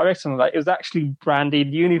Sports Direct. And like, it was actually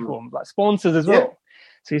branded uniforms, like sponsors as well.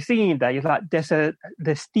 So you're seeing that. You're like,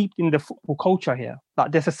 they're steeped in the football culture here.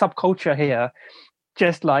 Like, there's a subculture here.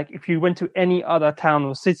 Just like if you went to any other town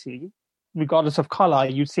or city, regardless of colour,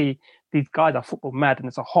 you'd see these guys are football mad and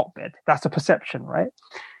it's a hotbed. That's the perception, right?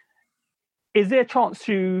 Is there a chance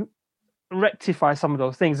to rectify some of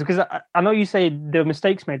those things? Because I know you say there are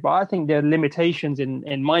mistakes made, but I think there are limitations in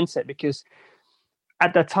mindset, because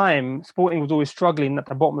at that time, Sporting was always struggling at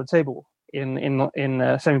the bottom of the table in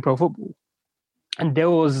semi-pro football. And there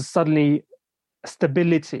was suddenly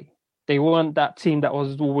stability. They weren't that team that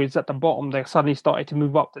was always at the bottom. They suddenly started to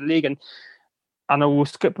move up the league. And I know we'll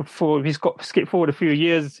skip forward a few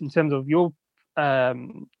years in terms of your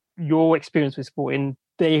experience with Sporting.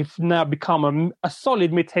 They've now become a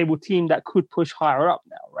solid mid-table team that could push higher up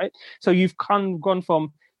now, right? So you've gone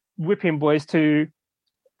from whipping boys to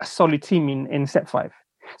a solid team in Set 5.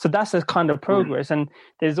 So that's a kind of progress. And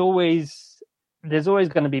there's always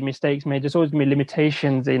going to be mistakes made. There's always going to be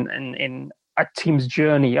limitations in a team's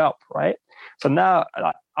journey up, right? So now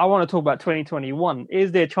I want to talk about 2021.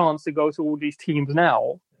 Is there a chance to go to all these teams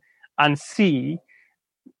now and see,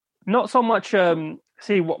 not so much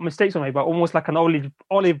see what mistakes were made, but almost like an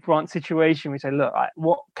olive branch situation? We say, look,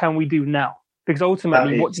 what can we do now? Because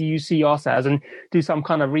ultimately, what do you see us as? And do some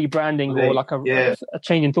kind of rebranding or like a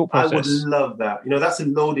change in thought process? I would love that. That's a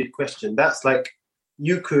loaded question. That's like,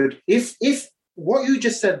 you could, if what you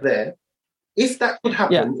just said there, if that could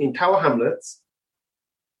happen in Tower Hamlets,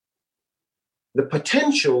 the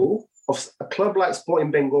potential of a club like Sporting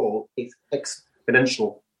Bengal is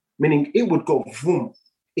exponential, meaning it would go boom.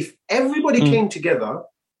 If everybody came together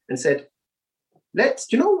and said,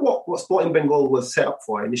 you know what Sporting Bengal was set up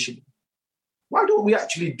for initially? Why don't we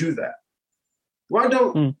actually do that? Why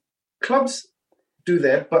don't clubs do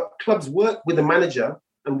that, but clubs work with the manager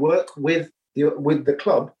and work with the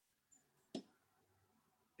club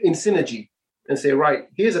in synergy and say, right,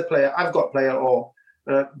 here's a player, I've got a player,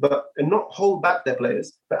 and not hold back their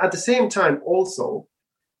players, but at the same time also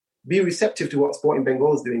be receptive to what Sporting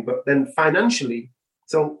Bengal is doing, but then financially.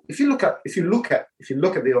 So if you look at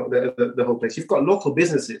the whole place, you've got local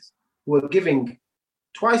businesses who are giving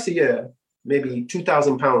twice a year maybe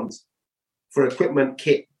 £2,000 for equipment,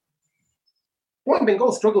 kit. Sporting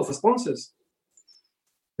Bengal struggle for sponsors.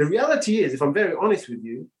 The reality is, if I'm very honest with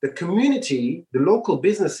you, the community, the local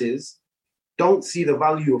businesses don't see the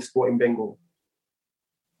value of Sporting Bengal.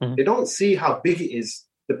 They don't see how big it is,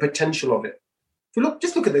 the potential of it. If you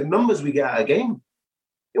look at the numbers we get at a game.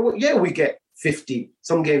 Yeah, we get 50.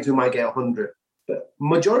 Some games we might get 100. But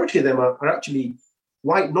majority of them are actually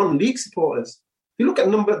white non-league supporters. If you look at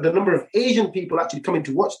the number of Asian people actually coming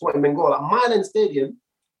to watch Sporting Bengal at Mile End Stadium,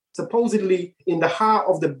 supposedly in the heart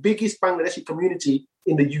of the biggest Bangladeshi community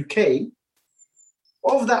in the UK,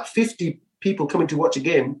 of that 50 people coming to watch a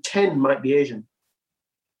game, 10 might be Asian.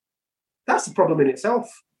 That's a problem in itself.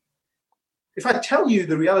 If I tell you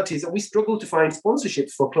the reality is that we struggle to find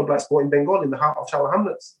sponsorships for a club like Sporting Bengal in the heart of Tower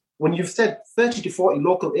Hamlets, when you've said 30 to 40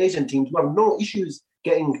 local Asian teams who have no issues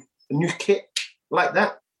getting a new kit like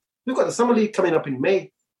that. We've got the Summer League coming up in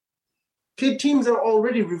May. Kid teams are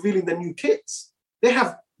already revealing the new kits. They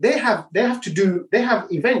have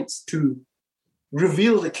events to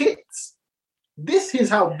reveal the kits. This is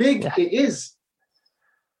how big it is.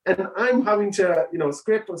 And I'm having to,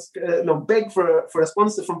 beg for a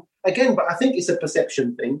sponsor from, again, but I think it's a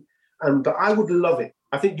perception thing. But I would love it.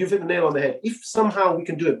 I think you've hit the nail on the head. If somehow we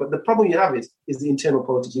can do it, but the problem you have is the internal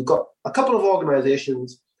politics. You've got a couple of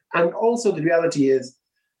organizations, and also the reality is,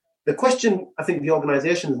 the question I think the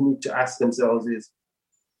organizations need to ask themselves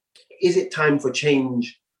is it time for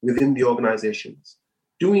change within the organizations?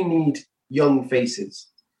 Do we need young faces?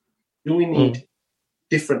 Do we need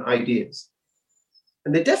different ideas?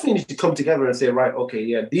 And they definitely need to come together and say, right, okay,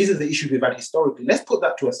 yeah, these are the issues we've had historically. Let's put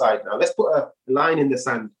that to a side now. Let's put a line in the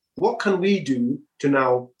sand. What can we do to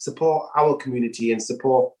now support our community and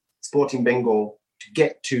support Sporting Bengal to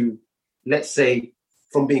get to, let's say,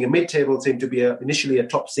 from being a mid-table team to be initially a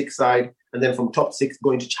top 6 side, and then from top 6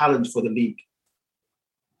 going to challenge for the league?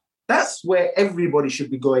 That's where everybody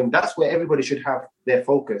should be going. That's where everybody should have their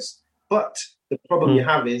focus. But the problem you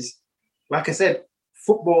have is, like I said,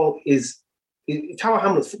 Tower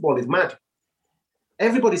Hamlets football is mad.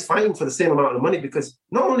 Everybody's fighting for the same amount of money, because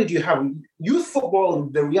not only do you have youth football,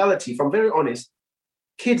 the reality, if I'm very honest,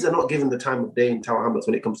 kids are not given the time of day in Tower Hamlets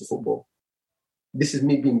when it comes to football. This is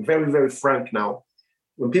me being very, very frank now.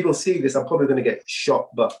 When people see this, I'm probably going to get shot.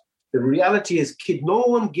 But the reality is, no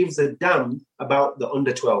one gives a damn about the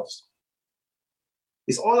under-12s.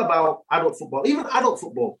 It's all about adult football. Even adult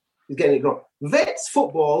football is getting ignored. Vets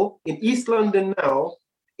football in East London now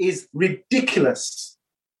is ridiculous.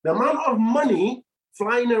 The amount of money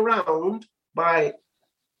flying around by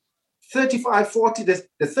 35, 40, there's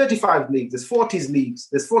 35 leagues, there's 40s leagues,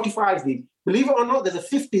 there's 45s leagues. Believe it or not, there's a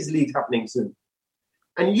 50s league happening soon.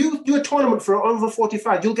 And you do a tournament for over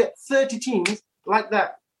 45, you'll get 30 teams like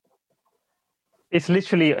that. It's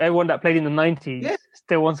literally everyone that played in the 90s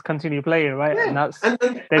still wants to continue playing, right? Yeah.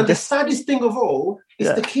 And the saddest thing of all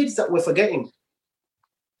is the kids that we're forgetting.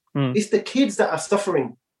 It's the kids that are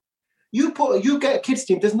suffering. You get a kids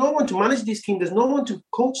team, there's no one to manage this team, there's no one to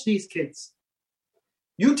coach these kids.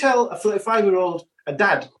 You tell a 35-year-old, a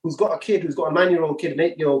dad who's got a kid, who's got a 9-year-old kid, an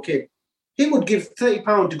 8-year-old kid, he would give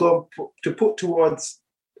 £30 to go to put towards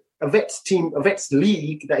a vets team, a vets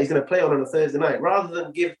league that he's going to play on a Thursday night, rather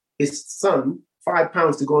than give his son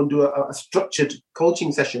 £5 to go and do a structured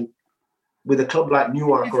coaching session with a club like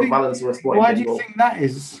Newark or Valence or a Sporting Bengal. Why do you think that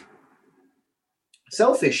is?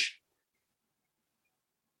 Selfish.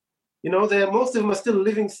 Most of them are still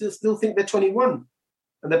living, still think they're 21,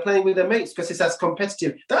 and they're playing with their mates because it's as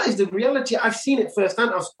competitive. That is the reality. I've seen it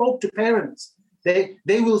firsthand. I've spoke to parents. They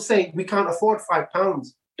will say, we can't afford £5.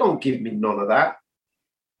 Don't give me none of that.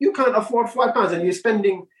 You can't afford £5 and you're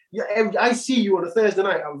spending... I see you on a Thursday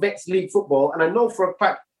night at Vets League football, and I know for a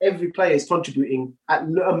fact every player is contributing at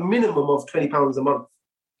a minimum of £20 a month.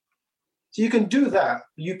 So you can do that.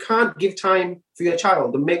 You can't give time for your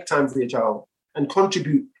child and make time for your child and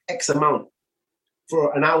contribute X amount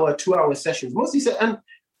for an hour, 2-hour sessions. And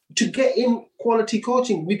to get in quality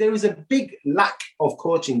coaching, there is a big lack of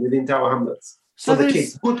coaching within Tower Hamlets. So the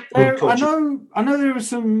kids, good coaching. I know there are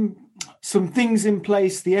some things in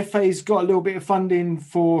place. The FA's got a little bit of funding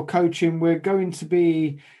for coaching. We're going to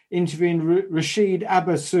be interviewing Rashid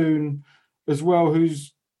Abba soon as well,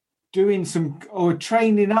 who's doing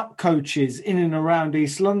training up coaches in and around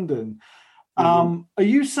East London. Are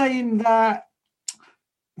you saying that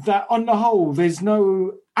on the whole, there's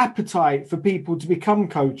no appetite for people to become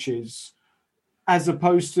coaches, as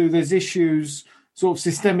opposed to there's issues sort of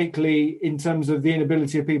systemically in terms of the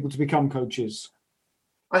inability of people to become coaches?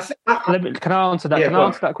 Can I answer that? Can I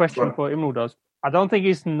answer that question before Imrul does? I don't think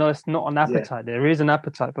it's not an appetite. Yeah. There is an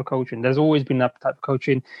appetite for coaching. There's always been an appetite for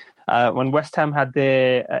coaching. When West Ham had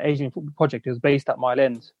their Asian football project, it was based at Mile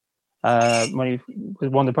End. One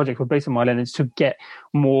of the projects was based at Mile End, is to get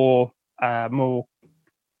more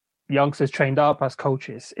youngsters trained up as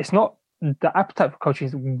coaches. It's not the appetite for coaching,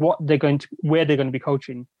 is where they're going to be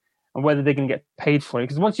coaching and whether they're going to get paid for it.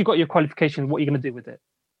 Because once you've got your qualification, what are you going to do with it,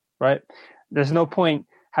 right? There's no point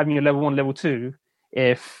having your level 1, level 2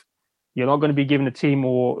 if you're not going to be given a team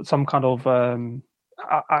or some kind of...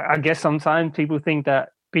 I guess sometimes people think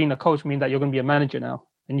that being a coach means that you're going to be a manager now,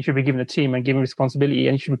 and you should be given a team and given responsibility,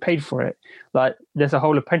 and you should be paid for it. Like, there's a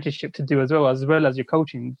whole apprenticeship to do as well as your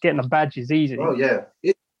coaching. Getting a badge is easy. Oh, yeah.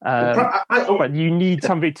 But you need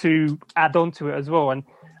somebody to add on to it as well. And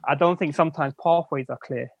I don't think sometimes pathways are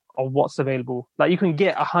clear of what's available. Like, you can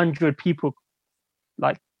get 100 people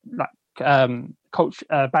coach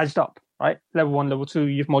badged up, right? Level 1, level 2,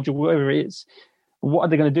 youth module, whatever it is. what are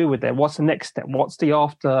they going to do with it? What's the next step? What's the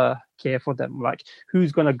aftercare for them? Like,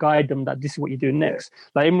 who's going to guide them that this is what you do next?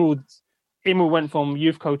 Like, Imru went from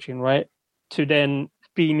youth coaching, right, to then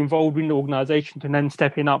being involved in the organisation, to then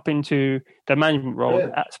stepping up into the management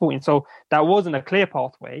role at Sporting. So that wasn't a clear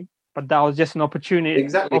pathway, but that was just an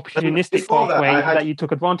opportunistic pathway that you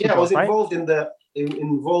took advantage of. Yeah, I was involved in the.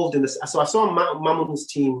 So I saw Mamun's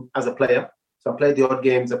team as a player. So I played the odd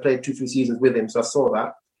games. I played 2-3 seasons with him. So I saw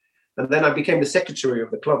that. And then I became the secretary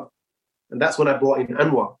of the club. And that's when I brought in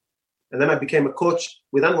Anwar. And then I became a coach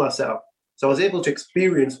with Anwar set up. So I was able to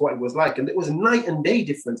experience what it was like. And it was a night and day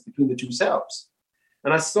difference between the two setups.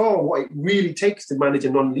 And I saw what it really takes to manage a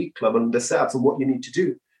non-league club and the setups and what you need to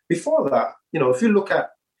do. Before that, if you look at,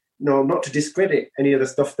 not to discredit any of the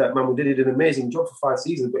stuff that Mamu did an amazing job for 5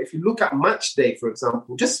 seasons. But if you look at match day, for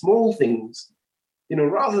example, just small things,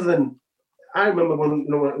 rather than, I remember when,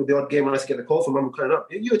 with the odd game, when I used to get the call from Mamu turning up,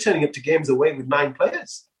 you were turning up to games away with 9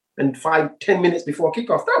 players and 5-10 minutes before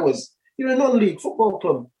kickoff. That was, a non-league football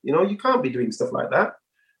club. You can't be doing stuff like that.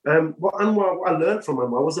 What I learned from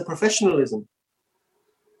Anwar was the professionalism,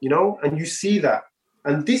 and you see that.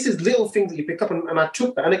 And this is little things that you pick up, and I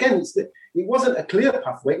took that. And again, it wasn't a clear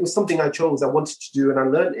pathway. It was something I chose, I wanted to do, and I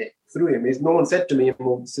learned it through him. No one said to me,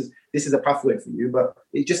 this is a pathway for you, but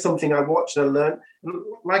it's just something I watched and I learned. And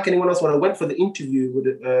like anyone else, when I went for the interview,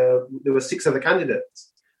 there were 6 other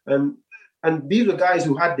candidates. And these were guys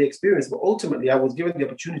who had the experience, but ultimately I was given the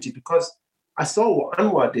opportunity because I saw what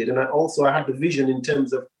Anwar did, and I had the vision in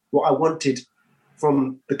terms of what I wanted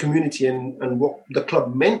from the community and what the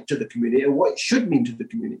club meant to the community and what it should mean to the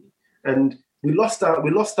community. And we lost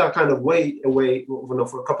our kind of way away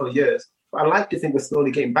for a couple of years. But I like to think we're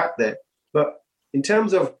slowly getting back there. But in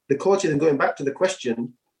terms of the coaches and going back to the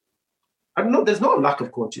question, I don't know, there's not a lack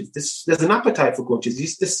of coaches. There's an appetite for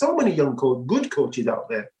coaches. There's so many young good coaches out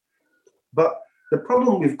there. But the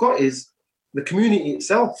problem we've got is the community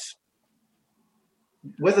itself,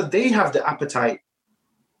 whether they have the appetite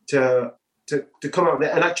to come out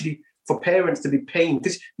there and actually for parents to be paying,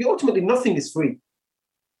 because ultimately nothing is free.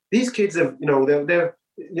 These kids have, they're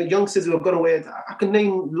youngsters who have gone away. I can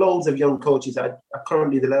name loads of young coaches that are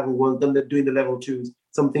currently the level 1, then they're doing the level 2s,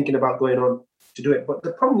 some thinking about going on to do it. But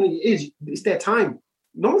the problem is, it's their time.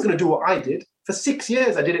 No one's going to do what I did. For 6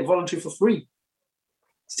 years, I did it voluntary for free.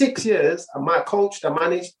 6 years, I coached, I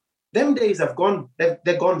managed. Them days have gone. They're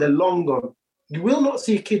gone. They're long gone. You will not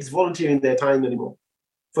see kids volunteering their time anymore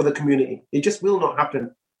for the community. It just will not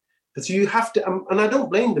happen. So you have to, and I don't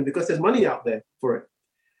blame them because there's money out there for it.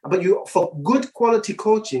 But for good quality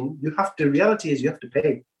coaching, reality is you have to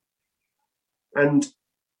pay. And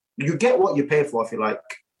you get what you pay for, if you like.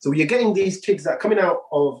 So you're getting these kids that are coming out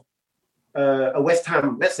of a West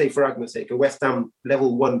Ham, let's say for argument's sake, a West Ham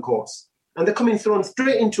level 1 course. And they're coming thrown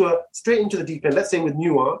straight into the deep end, let's say with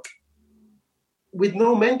Newark, with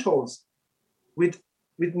no mentors, with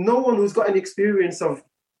no one who's got any experience of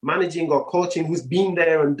managing or coaching, who's been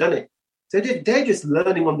there and done it. So they're just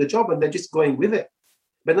learning on the job and they're just going with it.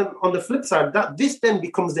 But then on the flip side, this then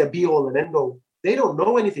becomes their be-all and end-all. They don't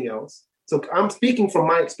know anything else. So I'm speaking from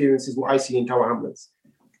my experiences, what I see in Tower Hamlets.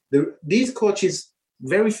 These coaches,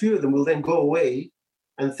 very few of them will then go away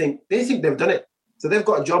and think they've done it. So they've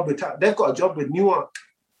got a job with Newark.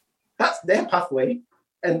 That's their pathway.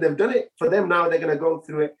 And they've done it. For them now, they're going to go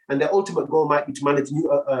through it. And their ultimate goal might be to manage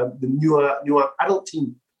the newer adult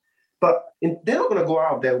team. But they're not going to go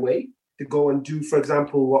out of their way to go and do, for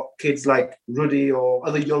example, what kids like Ruddy or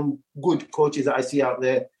other young, good coaches that I see out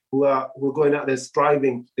there who are going out there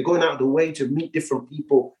striving. They're going out of the way to meet different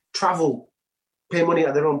people, travel, pay money out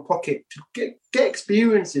of their own pocket, to get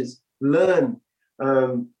experiences, learn.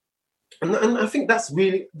 And I think that's for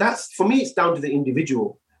me, it's down to the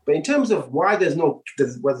individual. But in terms of why there's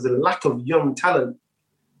a lack of young talent,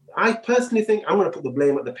 I personally think I'm going to put the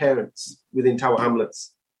blame at the parents within Tower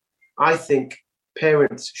Hamlets. I think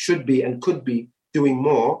parents should be and could be doing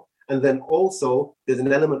more. And then also there's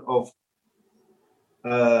an element of,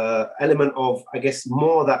 I guess,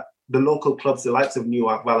 more that the local clubs, the likes of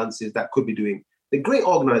Newark, Valences, that could be doing. They're great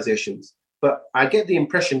organizations, but I get the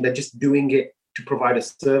impression they're just doing it to provide a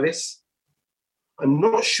service. I'm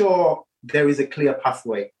not sure there is a clear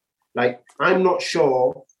pathway. Like, I'm not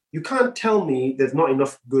sure. You can't tell me there's not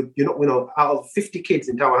enough good, out of 50 kids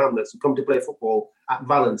in Tower Hamlets who come to play football at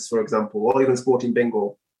Valence, for example, or even Sporting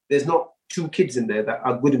Bengal, there's not 2 kids in there that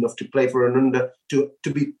are good enough to play for an under, to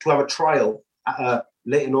have a trial at a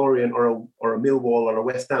Leyton Orient or a Millwall or a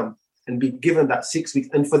West Ham and be given that 6 weeks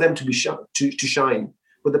and for them to be to shine.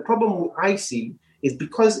 But the problem I see is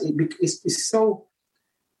because it's so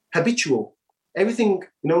habitual. Everything,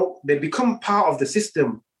 they become part of the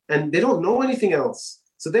system. and they don't know anything else.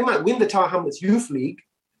 So they might win the Tower Hamlets Youth League,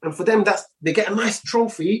 and for them, they get a nice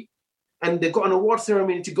trophy, and they've got an award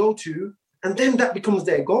ceremony to go to, and then that becomes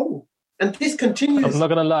their goal. And this continues. I'm not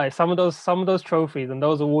gonna lie, some of those trophies and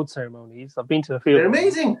those award ceremonies, I've been to a few. They're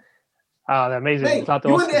amazing. They're amazing. Hey, like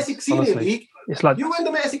you win the Essex Senior League. It's like you win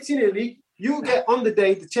the Essex Senior League. You get on the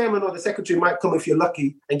day, the chairman or the secretary might come if you're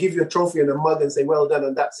lucky and give you a trophy and a mug and say, well done,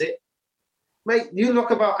 and that's it. Mate, you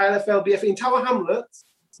look about ILFL, BFA. In Tower Hamlets,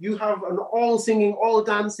 you have an all singing, all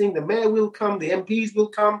dancing. The mayor will come, the MPs will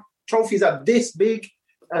come. Trophies are this big.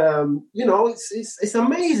 It's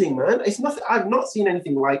amazing, man. It's nothing. I've not seen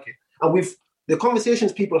anything like it. And the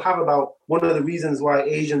conversations people have about one of the reasons why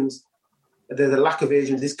there's a lack of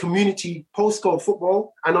Asians, is community postcode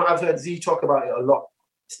football. I know I've heard Z talk about it a lot.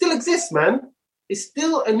 It still exists, man. It's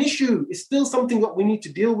still an issue. It's still something that we need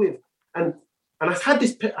to deal with. And I had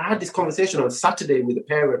this conversation on Saturday with a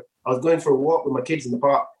parent. I was going for a walk with my kids in the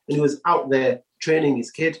park, and he was out there training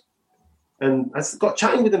his kid. And I got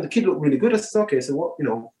chatting with him. The kid looked really good. I said, okay, so what,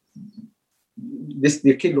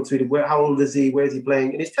 the kid looks really good. How old is he? Where is he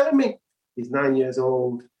playing? And he's telling me he's 9 years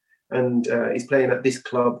old and he's playing at this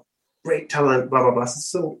club. Great talent, blah, blah, blah.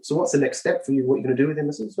 So what's the next step for you? What are you going to do with him?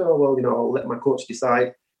 I said, I'll let my coach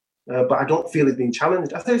decide. But I don't feel he's being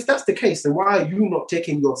challenged. I said, if that's the case, then why are you not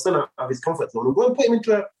taking your son out of his comfort zone and go and put him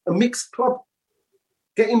into a mixed club?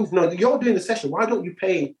 Get him, you're doing the session. Why don't you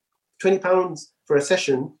pay £20 for a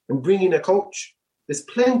session and bring in a coach? There's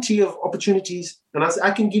plenty of opportunities. And I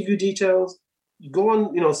can give you details. You go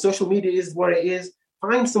on, social media is what it is.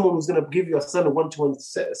 Find someone who's going to give your son a one-to-one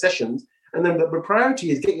sessions. And then the priority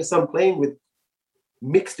is get your son playing with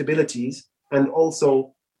mixed abilities and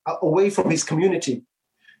also away from his community.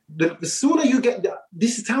 The sooner you get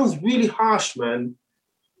this sounds really harsh, man.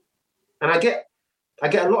 And I get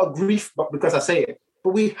a lot of grief because I say it.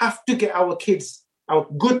 But we have to get our kids, our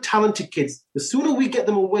good, talented kids, the sooner we get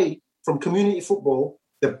them away from community football,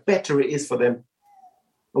 the better it is for them.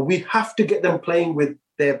 And we have to get them playing with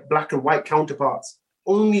their black and white counterparts.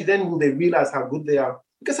 Only then will they realize how good they are.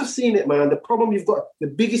 Because I've seen it, man. The problem you've got, the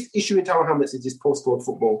biggest issue in Tower Hamlets is this postcode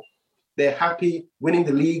football. They're happy winning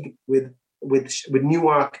the league with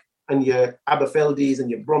Newark and your Aberfeldies and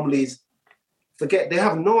your Bromleys. They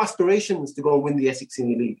have no aspirations to go and win the Essex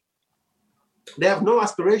Senior League. They have no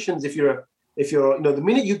aspirations if you're the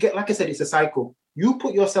minute you get, like I said, it's a cycle. You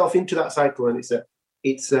put yourself into that cycle and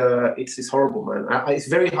it's horrible, man. It's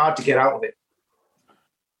very hard to get out of it.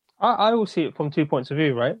 I will see it from 2 points of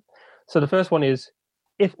view, right? So the first one is,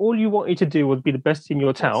 if all you wanted to do was be the best in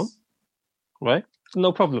your town, right?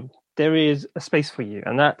 No problem. There is a space for you,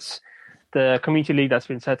 and that's the community league that's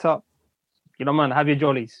been set up. Man, have your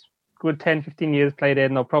jollies. Good 10, 15 years, play there,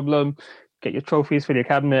 no problem. Get your trophies for your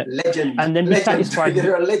cabinet. Legend. And then be satisfied.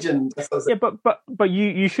 You're a legend. Yeah, but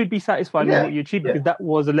you should be satisfied with what you achieved because that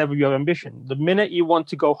was the level of your ambition. The minute you want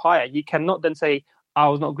to go higher, you cannot then say, I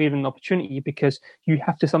was not given an opportunity, because you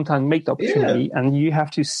have to sometimes make the opportunity and you have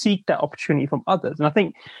to seek that opportunity from others. And I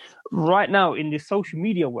think right now in this social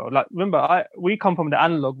media world, like, remember, we come from the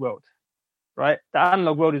analog world, right? The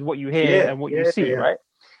analog world is what you hear and what you see, right?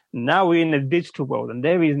 Now we're in the digital world, and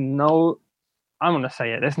there is no, I'm going to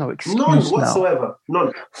say it, there's no excuse none whatsoever.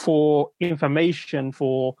 None. For information,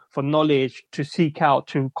 for knowledge, to seek out,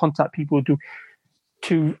 to contact people,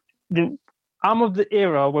 I'm of the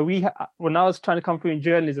era where when I was trying to come through in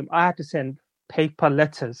journalism, I had to send paper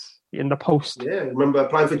letters in the post. Yeah, I remember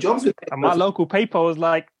applying for jobs with and my local paper was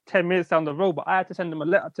like 10 minutes down the road, but I had to send them a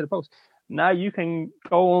letter to the post. Now you can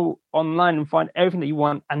go online and find everything that you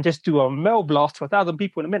want and just do a mail blast to 1,000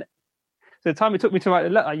 people in a minute. So the time it took me to write a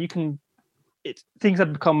letter, things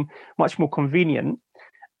had become much more convenient.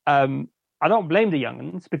 I don't blame the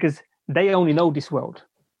young'uns because they only know this world.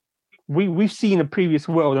 We've seen a previous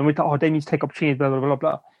world and we thought, they need to take opportunities, blah, blah, blah,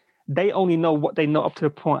 blah. They only know what they know up to the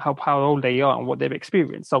point how old they are and what they've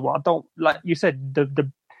experienced. So I don't, like you said,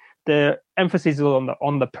 the emphasis is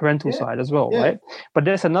on the parental side as well, right? But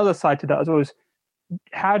there's another side to that as well, is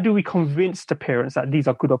how do we convince the parents that these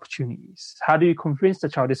are good opportunities? How do you convince the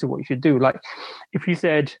child this is what you should do? Like if you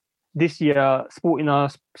said this year, Sporting are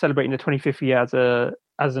celebrating the 25th year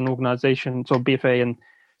as an organisation, so BFA and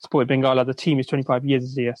Sporting Bengala, the team is 25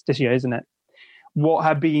 years this year, isn't it? What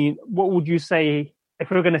would you say, if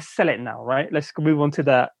we're going to sell it now, right? Let's move on to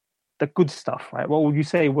the good stuff, right? What would you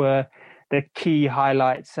say were the key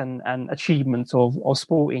highlights and achievements of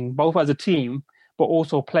Sporting, both as a team, but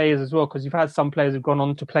also players as well? Because you've had some players who've gone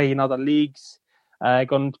on to play in other leagues,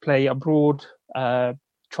 gone to play abroad,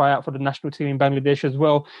 try out for the national team in Bangladesh as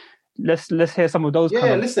well. Let's hear some of those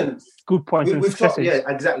good points and successes.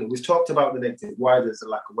 Exactly. We've talked about the negative, why there's a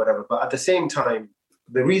lack of whatever, but at the same time,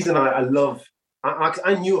 the reason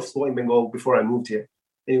I knew of Sporting Bengal before I moved here.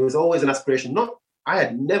 And it was always an aspiration. I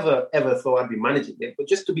had never, ever thought I'd be managing it, but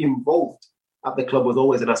just to be involved at the club was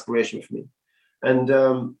always an aspiration for me. And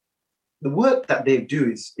the work that they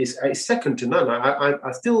do is second to none.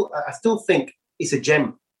 I still think it's a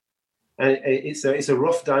gem. And it's a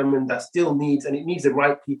rough diamond that still needs the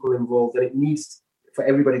right people involved, and it needs for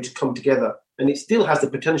everybody to come together. And it still has the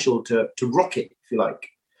potential to rock it, if you like.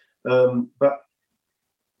 But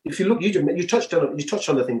if you look, you touched on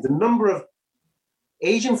the things. The number of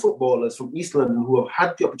Asian footballers from East London who have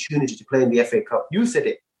had the opportunity to play in the FA Cup. You said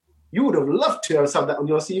it. You would have loved to have that on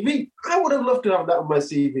your CV. I would have loved to have that on my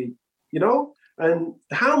CV, And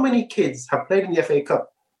how many kids have played in the FA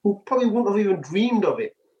Cup who probably wouldn't have even dreamed of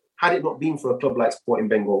it had it not been for a club like Sporting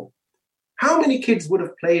Bengal? How many kids would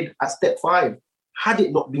have played at Step 5 had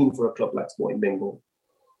it not been for a club like Sporting Bengal?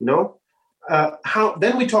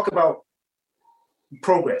 Then we talk about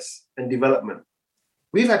progress and development.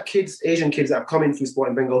 We've had Asian kids that have come in through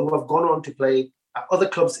Sporting Bengal who have gone on to play at other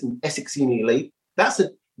clubs in Essex Senior League. That's a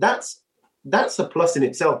plus in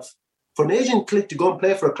itself. For an Asian kid to go and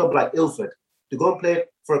play for a club like Ilford, to go and play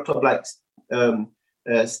for a club like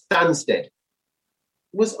Stansted,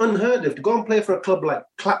 was unheard of. To go and play for a club like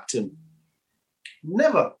Clapton,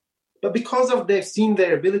 never. But because they've seen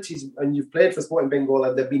their abilities and you've played for Sporting Bengal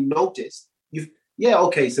and they've been noticed, so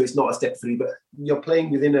it's not a Step 3, but you're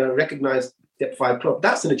playing within a recognised Step 5 club.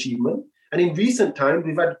 That's an achievement. And in recent times,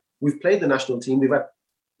 we've played the national team. We've had,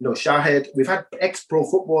 Shahed. We've had ex-pro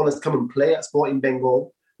footballers come and play at Sporting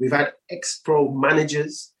Bengal. We've had ex-pro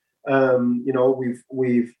managers. We've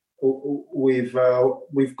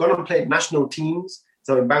gone and played national teams.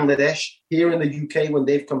 So in Bangladesh, here in the UK, when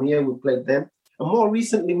they've come here, we've played them. And more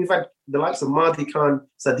recently, we've had the likes of Mahdi Khan,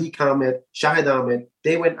 Sadiq Ahmed, Shahid Ahmed.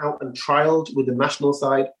 They went out and trialled with the national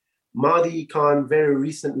side. Mahdi Khan very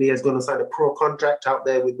recently has gone and signed a pro contract out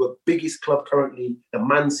there with the biggest club currently, the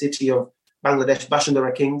Man City of Bangladesh,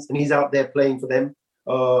 Bashundhara Kings, and he's out there playing for them,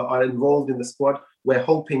 are involved in the squad. We're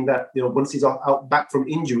hoping that, once he's out back from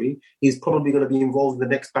injury, he's probably going to be involved in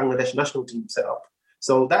the next Bangladesh national team setup.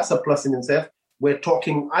 So that's a plus in itself.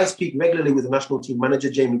 I speak regularly with the national team manager,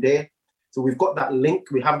 Jamie Day. So we've got that link.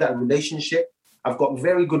 We have that relationship. I've got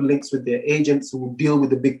very good links with their agents who deal with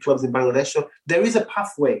the big clubs in Bangladesh. So there is a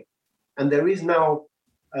pathway, and there is now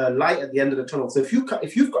a light at the end of the tunnel. So if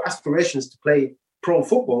you've got aspirations to play pro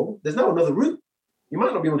football, there's now another route. You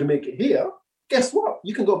might not be able to make it here. Guess what?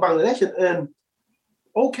 You can go to Bangladesh and earn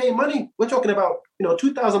okay money. We're talking about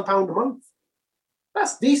 £2,000 a month.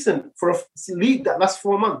 That's decent for a league that lasts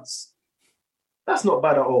 4 months. That's not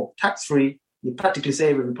bad at all. Tax-free. You practically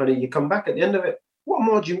save every penny. You come back at the end of it. What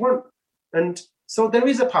more do you want? And so there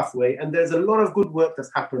is a pathway, and there's a lot of good work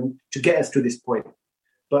that's happened to get us to this point.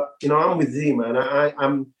 But I'm with Zima,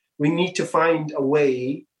 and we need to find a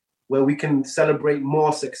way where we can celebrate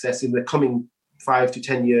more success in the coming 5 to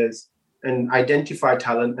 10 years and identify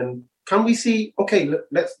talent. And can we see? Okay,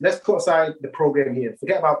 let's put aside the program here.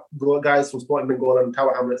 Forget about guys from Sporting Bengal and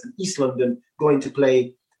Tower Hamlets and East London going to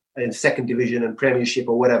play in second division and Premiership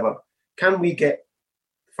or whatever. Can we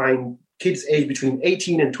find kids aged between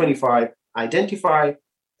 18 and 25, identify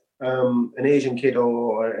an Asian kid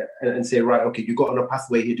and say, right, okay, you've got on a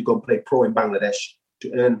pathway here to go and play pro in Bangladesh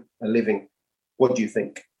to earn a living. What do you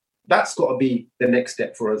think? That's got to be the next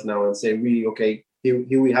step for us now, and say, really, okay,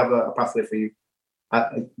 here we have a pathway for you.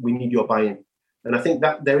 We need your buy-in. And I think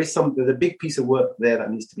that there's a big piece of work there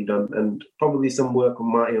that needs to be done, and probably some work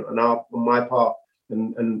on my part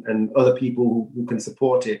and other people who can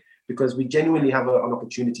support it, because we genuinely have an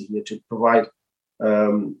opportunity here to provide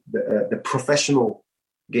the professional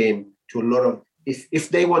game to a lot of, if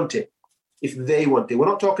they want it. We're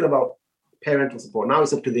not talking about parental support. Now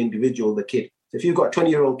it's up to the individual, the kid. So if you've got a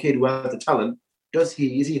 20-year-old kid who has the talent, is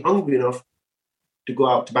he hungry enough to go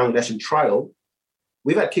out to Bangladesh and trial?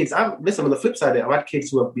 We've had kids, on the flip side, I've had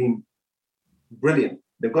kids who have been brilliant.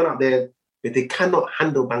 They've gone out there, but they cannot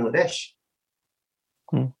handle Bangladesh.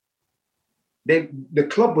 The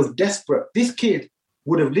club was desperate. This kid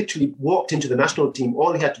would have literally walked into the national team.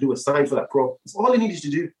 All he had to do was sign for that pro. That's all he needed to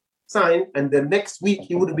do, sign. And the next week,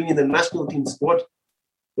 he would have been in the national team squad.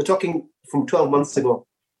 We're talking from 12 months ago.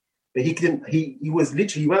 But he couldn't, he went out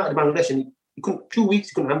to Bangladesh and he couldn't, 2 weeks,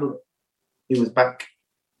 he couldn't handle it. He was back.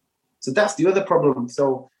 So that's the other problem.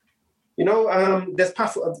 So, there's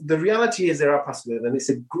the reality is there are pathways, and it's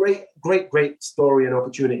a great, great, great story and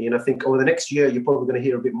opportunity. And I think over the next year, you're probably going to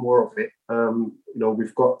hear a bit more of it.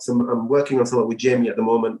 We've got I'm working on something with Jamie at the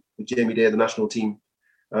moment, with Jamie Day, the national team.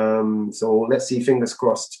 So let's see, fingers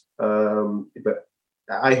crossed. But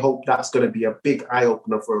I hope that's going to be a big eye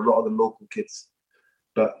opener for a lot of the local kids.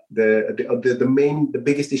 But the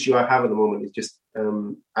biggest issue I have at the moment is just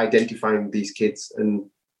identifying these kids and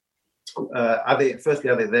are they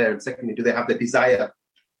there, and secondly, do they have the desire,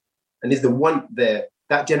 and is the want there?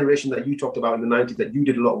 That generation that you talked about in the 90s that you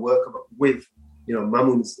did a lot of work with,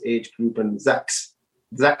 Mamun's age group and Zach's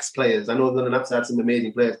players. I know London Apsa had some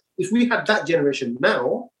amazing players. If we had that generation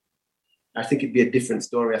now, I think it'd be a different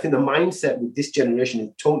story. I think the mindset with this generation is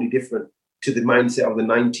totally different to the mindset of the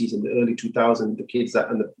 90s and the early 2000s, the kids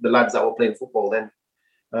and the lads that were playing football then.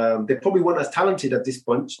 They probably weren't as talented as this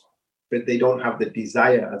bunch, but they don't have the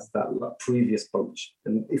desire as that previous bunch.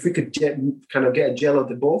 And if we could get a gel of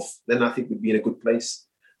the both, then I think we'd be in a good place.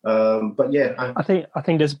 But yeah, I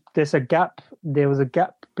think there's a gap. There was a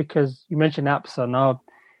gap because you mentioned Apsa. Now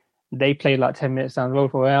they play like 10 minutes down the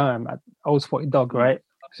road from where I am at Old Spotted Dog, right?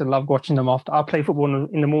 So I love watching them after. I play football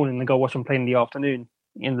in the morning and go watch them play in the afternoon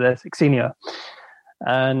in the senior.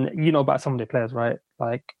 And you know about some of the players, right?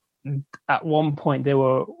 Like at one point they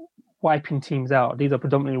were wiping teams out. These are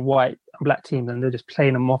predominantly white and black teams, and they're just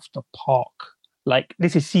playing them off the park. Like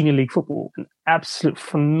this is senior league football, an absolute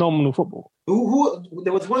phenomenal football. Who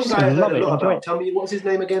there was one guy I heard a lot about. Tell me, what was his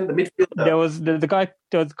name again? The midfielder. There was the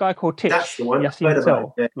guy called Titch. That's the one.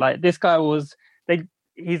 Yeah. Like this guy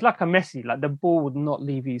he's like a Messi. Like the ball would not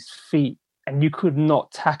leave his feet, and you could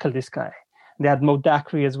not tackle this guy. They had Mo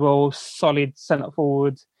Dakri as well, solid centre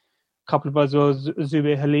forward. A couple of us was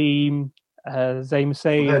Zubair Halim, Zaim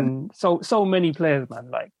Say, and so many players, man.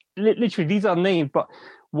 Like literally, these are names. But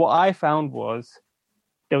what I found was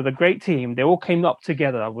there was a great team. They all came up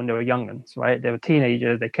together when they were young'uns, right? They were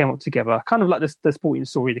teenagers. They came up together, kind of like the Sporting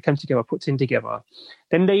story. They came together, put in together.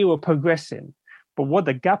 Then they were progressing. But what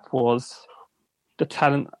the gap was, the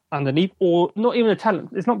talent underneath, or not even the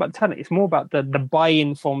talent. It's not about talent. It's more about the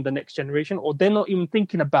buy-in from the next generation, or they're not even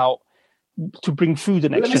thinking about to bring through the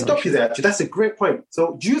next generation. Let me stop you there. That's a great point.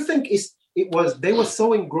 So do you think they were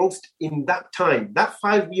so engrossed in that time, that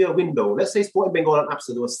 5-year window? Let's say Sporting Bengal and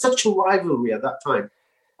Apsa, there was such a rivalry at that time.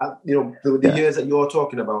 The years that you're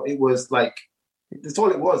talking about, it was like, that's all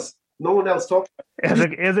it was. No one else talked. It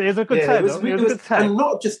was a good time. It was a good time. And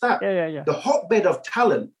not just that. Yeah. The hotbed of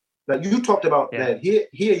talent that you talked about there. Here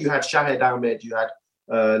you had Shahid Ahmed, you had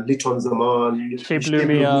Liton Zaman, Shib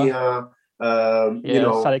Lumia,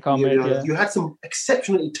 Sadiq Ahmed, you had some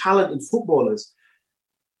exceptionally talented footballers.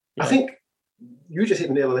 Yeah. I think you just hit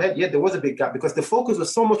the nail on the head. Yeah, there was a big gap because the focus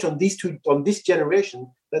was so much on this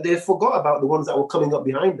generation that they forgot about the ones that were coming up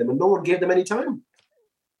behind them, and no one gave them any time.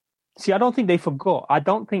 See, I don't think they forgot. I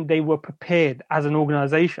don't think they were prepared as an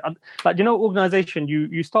organization. Like, organization,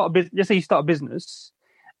 you start a business. Let's say you start a business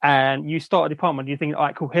and you start a department. You think, all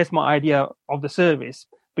right, cool, here's my idea of the service.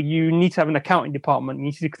 But you need to have an accounting department. You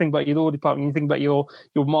need to think about your law department. You need to think about your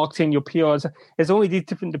marketing, your PRs. There's only these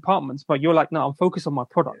different departments, but you're like, no, I'm focused on my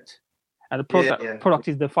product. And the product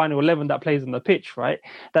is the final 11 that plays on the pitch, right?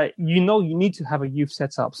 That you need to have a youth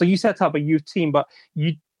set up. So you set up a youth team, but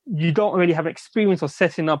you don't really have experience of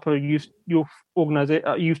setting up a youth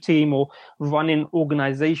team or running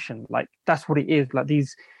organization. Like that's what it is. Like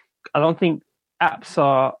these, I don't think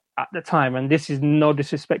Apsa at the time, and this is no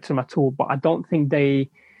disrespect to them at all, but I don't think they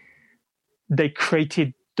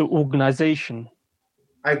created the organization.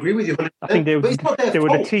 I agree with you. I think they were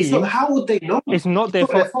the team. How would they know? It's not their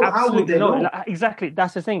fault. How would they know? Exactly.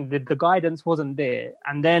 That's the thing. The guidance wasn't there.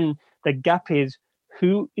 And then the gap is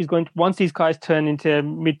who is going to, once these guys turn into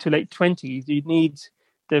mid to late 20s, you need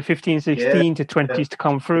the 15, 16 to 20s to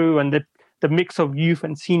come through, and the mix of youth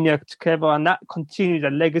and senior together, and that continues,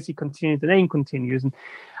 the legacy continues, the name continues. And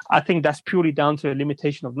I think that's purely down to a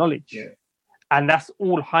limitation of knowledge. Yeah. And that's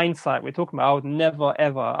all hindsight we're talking about. I would never,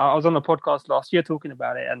 ever... I was on a podcast last year talking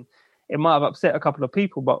about it, and it might have upset a couple of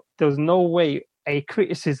people, but there was no way a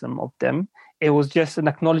criticism of them. It was just an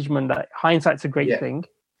acknowledgement that hindsight's a great thing.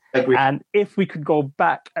 I agree. And if we could go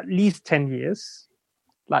back at least 10 years,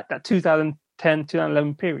 like that 2010,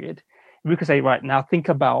 2011 period, we could say, right, now think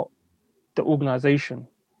about the organization.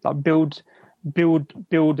 Like build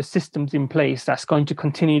the systems in place that's going to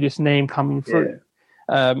continue this name coming through. Yeah.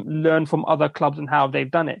 Learn from other clubs and how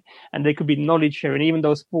they've done it, and there could be knowledge sharing. Even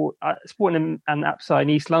though Sporting and Apsa in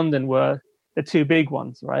East London were the two big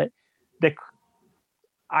ones, right?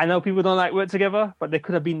 I know people don't like work together, but there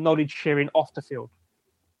could have been knowledge sharing off the field.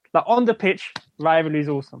 Like on the pitch, rivalry is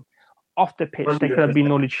awesome. Off the pitch, there could have been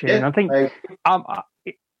knowledge sharing. I think,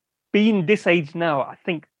 being this age now, I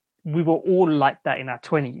think we were all like that in our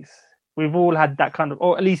 20s. We've all had that kind of,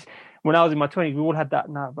 or at least when I was in my 20s, we all had that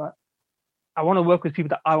now, but I want to work with people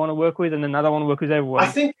that I want to work with, and then I don't want to work with everyone. I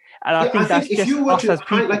think that's if just you were us as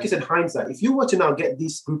people. like you said, hindsight. If you were to now get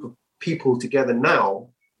this group of people together now,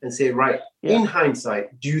 and say, right, in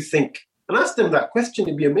hindsight, do you think, and ask them that question.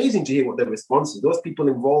 It'd be amazing to hear what their response is. Those people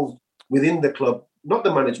involved within the club, not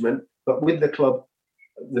the management, but with the club,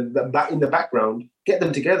 that in the background, get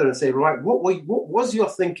them together and say, right, what was your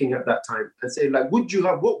thinking at that time? And say, like,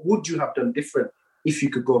 what would you have done different if you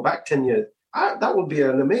could go back 10 years? That would be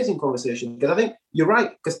an amazing conversation, because I think you're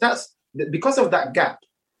right, because of that gap,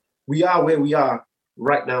 we are where we are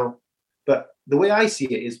right now. But the way I see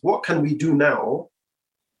it is, what can we do now?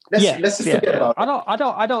 Let's just forget about it.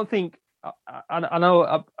 I don't think. I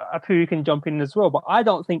know Apu can jump in as well, but I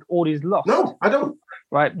don't think all is lost. No, I don't.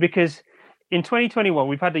 Right, because in 2021,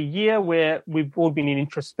 we've had a year where we've all been in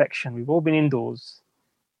introspection. We've all been indoors.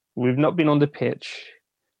 We've not been on the pitch.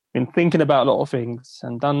 Been thinking about a lot of things,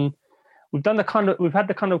 and we've had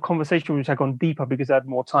the kind of conversation which had gone deeper because I had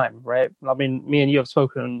more time. Right, I mean, me and you have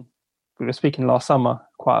spoken. We were speaking last summer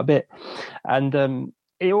quite a bit, and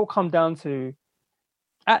it all come down to,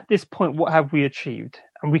 at this point, what have we achieved?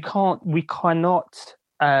 And we cannot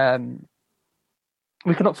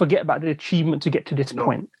forget about the achievement to get to this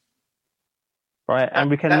point, right?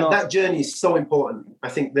 And we cannot. That journey is so important. I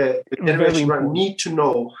think the generation right need to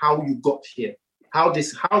know how you got here, how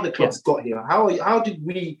the club's got here. How did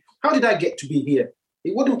I get to be here?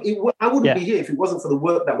 I wouldn't be here if it wasn't for the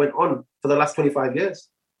work that went on for the last 25 years.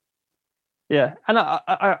 Yeah, and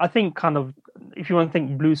I think kind of, if you want to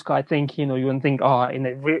think blue sky thinking, or you want to think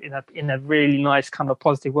in a really nice kind of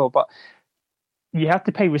positive world, but you have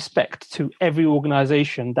to pay respect to every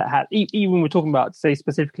organisation that had, even we're talking about, say,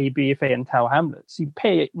 specifically BFA and Tower Hamlets, you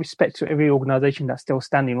pay respect to every organisation that's still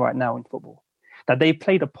standing right now in football, that they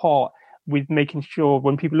played a part with making sure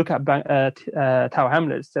when people look at Tower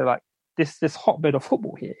Hamlets, they're like, this hotbed of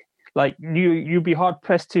football here. Like, you'd be hard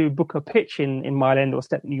pressed to book a pitch in Mile End or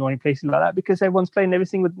Stepney or any places like that, because everyone's playing every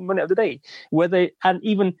single minute of the day. And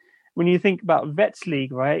even when you think about Vets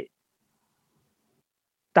League, right,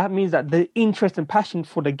 that means that the interest and passion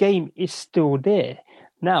for the game is still there.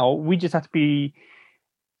 Now we just have to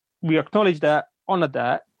we acknowledge that, honor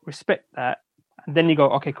that, respect that, and then you go,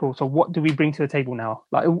 okay, cool. So what do we bring to the table now?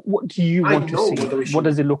 Like, what do you want to see? What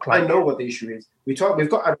does it look like? I know what the issue is. We've got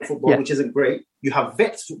adult football, which isn't great. You have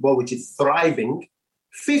Vets football, which is thriving.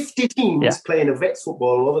 50 teams playing a Vets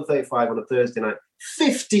football over 35 on a Thursday night.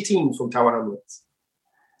 50 teams from Tower Hamlets.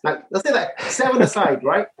 Like, let's say that 7 aside,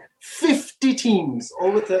 right? 50 teams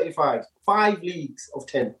over 35. 5 leagues of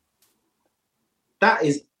 10. That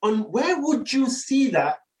is where would you see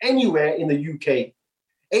that anywhere in the UK?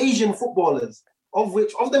 Asian footballers, of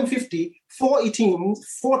them 50, 40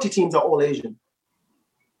 teams are all Asian.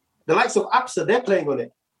 The likes of APSA, they're playing on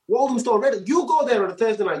it. Walthamstow Red, you go there on a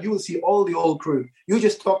Thursday night, you will see all the old crew. You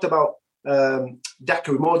just talked about Mo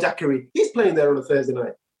Daiquiri. He's playing there on a Thursday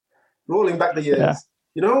night, rolling back the years.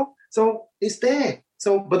 You know? So it's there.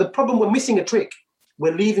 But the problem, we're missing a trick.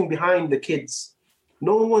 We're leaving behind the kids.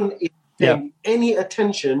 No one is paying any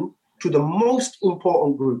attention to the most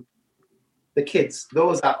important group. The kids,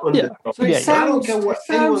 those are under. So I don't care what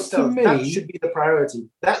anyone tells. That should be the priority.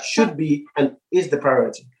 That should be and is the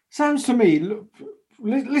priority. Sounds to me, look,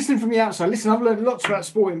 listening from the outside, I've learned lots about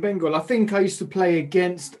Sporting Bengal. I think I used to play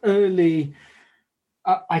against early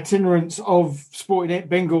itinerants of Sporting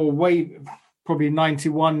Bengal way probably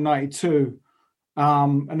 91, 92.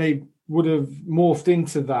 And they would have morphed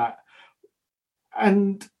into that.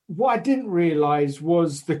 And what I didn't realise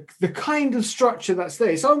was the kind of structure that's there.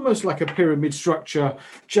 It's almost like a pyramid structure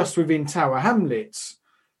just within Tower Hamlets.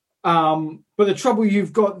 But the trouble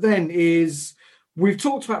you've got then is we've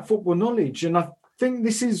talked about football knowledge, and I think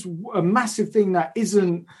this is a massive thing that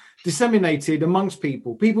isn't disseminated amongst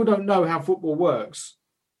people. People don't know how football works.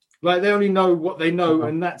 Like, they only know what they know,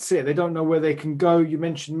 and that's it. They don't know where they can go. You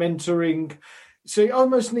mentioned mentoring. So you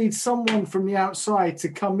almost need someone from the outside to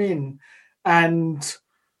come in and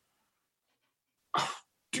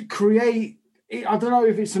to create, I don't know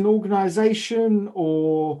if it's an organisation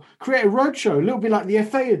or create a roadshow, a little bit like the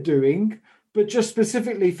FA are doing, but just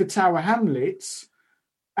specifically for Tower Hamlets,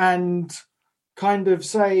 and kind of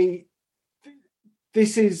say,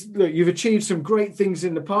 this is, look, you've achieved some great things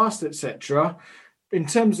in the past, etc. In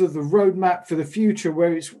terms of the roadmap for the future,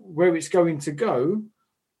 where it's going to go,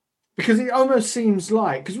 because it almost seems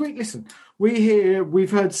like, because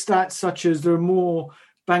we've heard stats such as there are more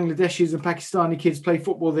Bangladeshis and Pakistani kids play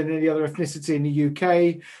football than any other ethnicity in the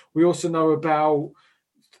UK. We also know about,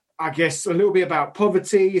 I guess, a little bit about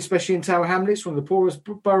poverty, especially in Tower Hamlets, one of the poorest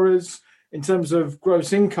boroughs in terms of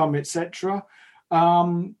gross income, etc.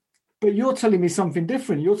 But you're telling me something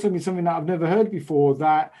different. You're telling me something that I've never heard before,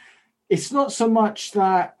 that it's not so much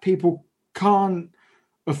that people can't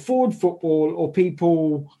afford football or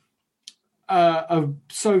people are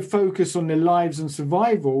so focused on their lives and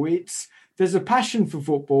survival. There's a passion for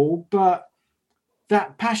football, but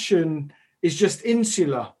that passion is just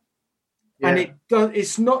insular, and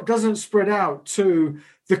doesn't spread out to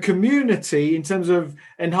the community in terms of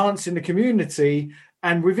enhancing the community,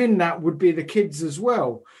 and within that would be the kids as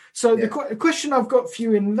well. So the question I've got for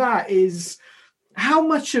you in that is, how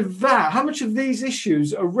much of these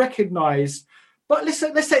issues are recognised? But let's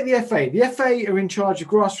take the FA. The FA are in charge of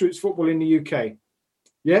grassroots football in the UK.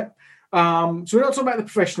 Yeah. So we're not talking about the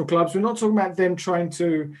professional clubs. We're not talking about them trying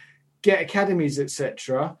to get academies,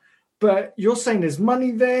 etc. But you're saying there's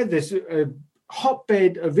money there. There's a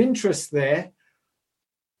hotbed of interest there.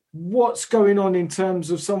 What's going on in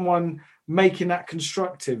terms of someone making that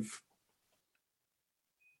constructive?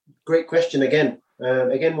 Great question again.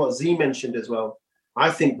 Again, what Z mentioned as well. I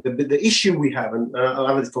think the issue we have, and I'll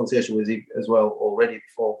have this conversation with Z as well already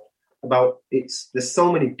before, about there's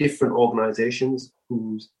so many different organisations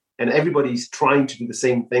and everybody's trying to do the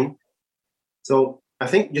same thing. So I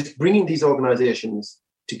think just bringing these organisations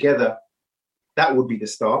together, that would be the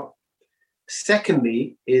start.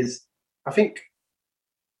 Secondly is, I think,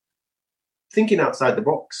 thinking outside the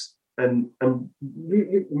box, and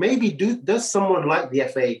maybe does someone like the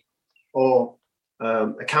FA or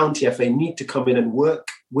a county FA need to come in and work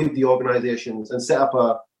with the organisations and set up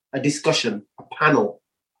a discussion, a panel,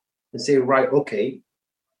 and say, right, okay,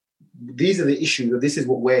 these are the issues, or this is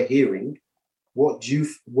what we're hearing. What do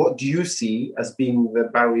you see as being the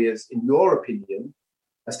barriers, in your opinion,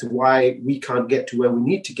 as to why we can't get to where we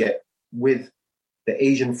need to get with the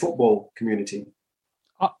Asian football community?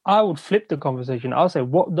 I would flip the conversation. I'll say,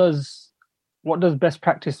 what does best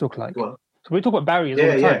practice look like? Well, so we talk about barriers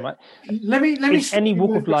all the time, right? Let me. In any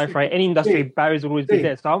walk of life, right? Any industry, barriers will always be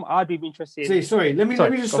there. So I'd be interested. Let me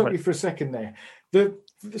just stop you for a second there.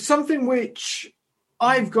 Something which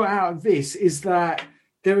I've got out of this is that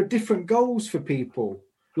there are different goals for people.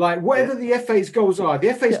 Like whatever the FA's goals are,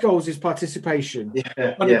 the FA's goals is participation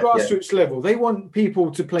on the grassroots level. They want people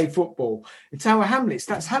to play football. In Tower Hamlets,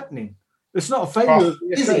 that's happening. It's not a failure.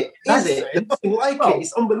 Is it? There's nothing like it.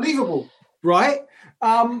 It's unbelievable. Right?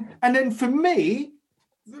 And then for me,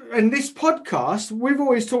 in this podcast, we've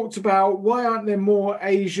always talked about why aren't there more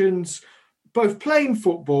Asians both playing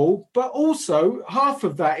football, but also half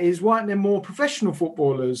of that is why aren't there more professional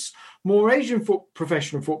footballers, more Asian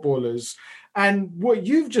professional footballers? And what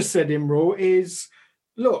you've just said, Imrul, is,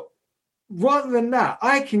 look, rather than that,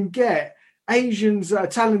 I can get Asians that are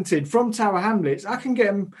talented from Tower Hamlets, I can get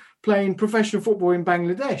them playing professional football in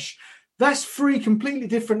Bangladesh. That's three completely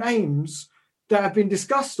different aims that have been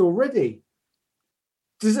discussed already.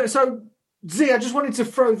 So, Z, I just wanted to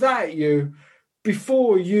throw that at you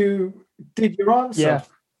before you did your answer. Yeah.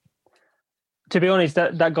 To be honest,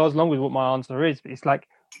 that goes along with what my answer is. It's like,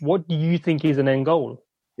 what do you think is an end goal?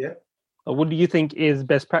 Yeah. Or what do you think is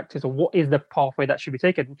best practice, or what is the pathway that should be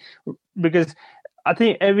taken? Because I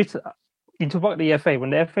think you talk about the FA,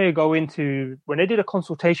 when the FA when they did a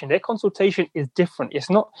consultation, their consultation is different.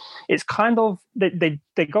 It's kind of, they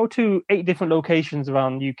go to 8 different locations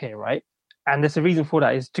around the UK, right? And there's a reason for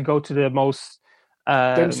that, is to go to the most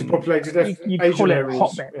densely populated Asian areas.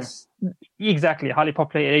 Hotbeds. Yeah. Exactly, highly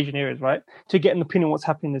populated Asian areas, right? To get an opinion on what's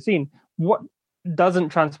happening in the scene. What doesn't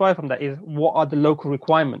transpire from that is, what are the local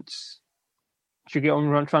requirements? Do you get what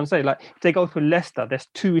I'm trying to say? Like, if they go to Leicester, there's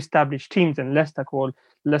 2 established teams in Leicester called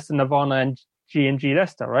Leicester Nirvana and G&G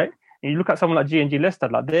Leicester, right? And you look at someone like G&G Leicester,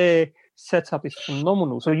 like, their setup is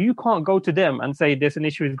phenomenal. So you can't go to them and say there's an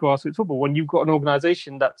issue with grassroots football when you've got an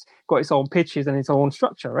organisation that's got its own pitches and its own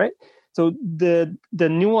structure, right? So the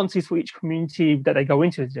nuances for each community that they go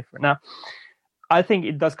into is different. Now, I think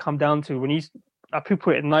it does come down to, when people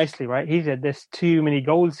put it nicely, right? He said there's too many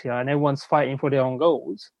goals here and everyone's fighting for their own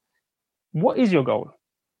goals. What is your goal?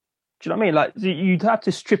 Do you know what I mean? Like, you'd have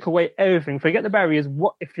to strip away everything. Forget the barriers.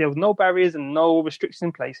 What if there was no barriers and no restrictions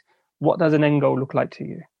in place? What does an end goal look like to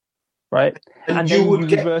you? Right? And you would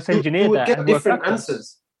reverse engineer that. You would get different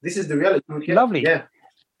answers. This is the reality. Lovely. Yeah.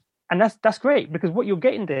 And that's great, because what you're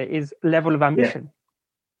getting there is level of ambition.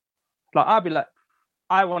 Yeah. Like, I'd be like,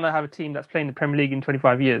 I want to have a team that's playing the Premier League in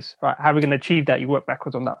 25 years. Right? How are we going to achieve that? You work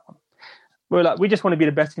backwards on that one. We're like, we just want to be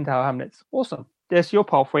the best in Tower Hamlets. Awesome. There's your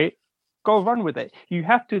pathway. Go run with it. You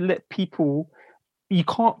have to let people. You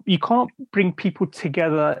can't bring people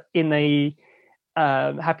together in a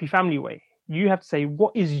happy family way. You have to say,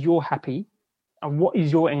 what is your happy, and what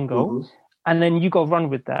is your end goal, and then you go run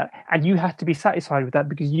with that. And you have to be satisfied with that,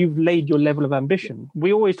 because you've laid your level of ambition.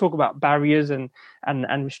 We always talk about barriers and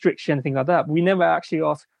restriction and things like that. But we never actually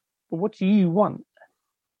ask, well, what do you want?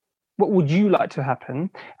 What would you like to happen?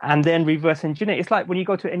 And then reverse engineer. It's like when you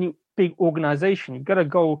go to any big organization, you've got to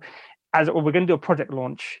go we're going to do a project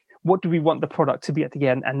launch. What do we want the product to be at the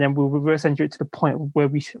end? And then we'll reverse engineer it to the point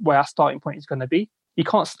where our starting point is going to be. You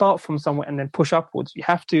can't start from somewhere and then push upwards. You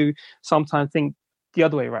have to sometimes think the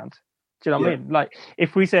other way around. Do you know what I mean? Like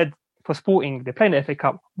if we said for Sporting, they're playing the FA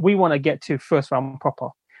Cup, we want to get to first round proper.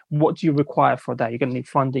 What do you require for that? You're going to need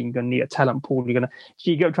funding. You're going to need a talent pool. You get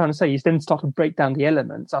what I'm trying to say? You then start to break down the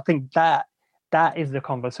elements. I think that is the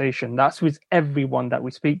conversation. That's with everyone that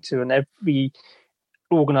we speak to and every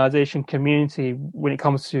organization, community, when it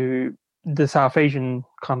comes to the South Asian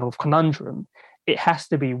kind of conundrum. It has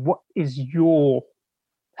to be, what is your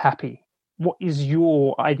happy? What is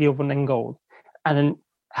your idea of an end goal? And then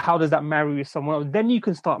how does that marry with someone else? Then you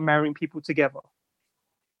can start marrying people together.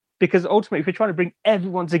 Because ultimately, if you're trying to bring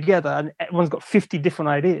everyone together and everyone's got 50 different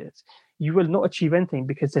ideas, you will not achieve anything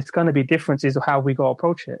because there's going to be differences of how we go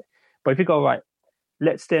approach it. But if you go, right,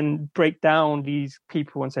 let's then break down these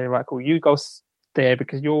people and say, right, cool, you go there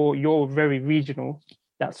because you're very regional.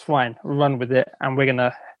 That's fine. Run with it. And we're going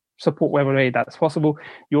to support whatever way that's possible.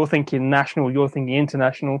 You're thinking national, you're thinking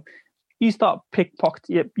international. You start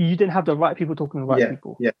pickpocketing. You didn't have the right people talking to the right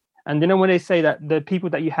people. Yeah. And then when they say that the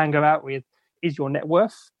people that you hang out with is your net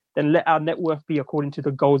worth, then let our net worth be according to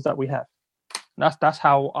the goals that we have. That's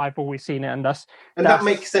how I've always seen it, and that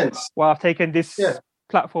makes sense. Well, I've taken this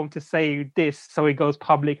platform to say this, so it goes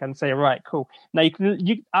public and say, right, cool. Now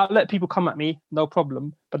I'll let people come at me, no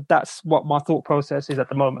problem. But that's what my thought process is at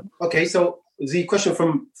the moment. Okay, so the question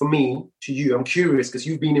from me to you, I'm curious because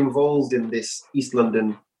you've been involved in this East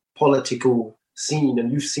London political scene,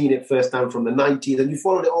 and you've seen it firsthand from the 90s, and you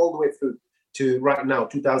followed it all the way through to right now,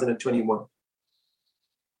 2021.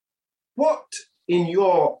 What, in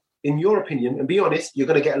your opinion, and be honest, you're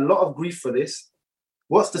going to get a lot of grief for this.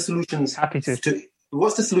 What's the solutions?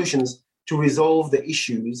 What's the solutions to resolve the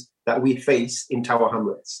issues that we face in Tower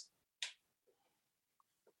Hamlets?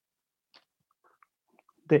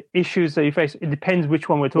 The issues that you face, it depends which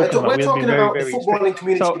one we're talking about. We're talking about the footballing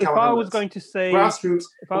community. So if I was going to say grassroots,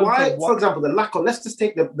 for example, the lack of, let's just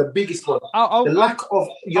take the biggest one, the lack of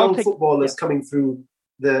young footballers coming through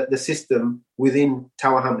the system within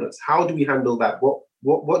Tower Hamlets. How do we handle that?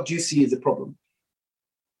 What do you see as a problem?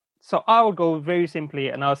 So I would go very simply,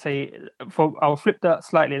 and I'll flip that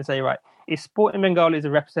slightly and say, right, if Sporting Bengal is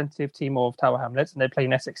a representative team of Tower Hamlets and they play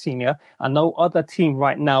in Essex Senior, and no other team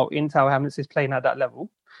right now in Tower Hamlets is playing at that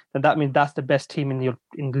level, then that means that's the best team in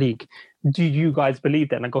the league. Do you guys believe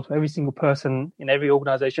that? And I go to every single person in every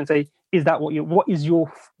organisation and say, is that what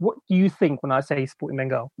do you think when I say Sporting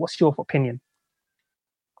Bengal? What's your opinion?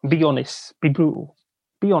 Be honest, be brutal,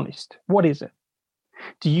 be honest. What is it?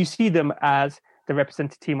 Do you see them as the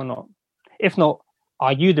representative team or not? If not,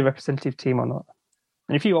 are you the representative team or not?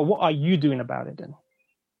 And if you are, what are you doing about it then?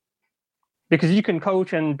 Because you can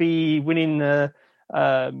coach and be winning the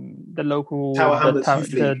local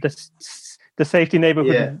the safety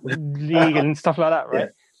neighborhood league and stuff like that, right? Yeah.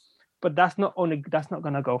 But that's not going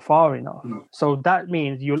to go far enough. Mm. So that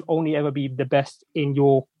means you'll only ever be the best in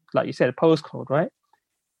your, like you said, postcode, right?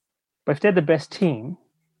 But if they're the best team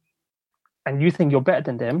and you think you're better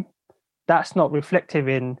than them, that's not reflective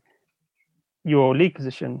in your league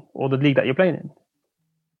position or the league that you're playing in.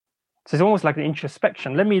 So it's almost like an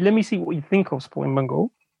introspection. Let me see what you think of Sporting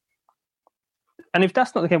Bengal. And if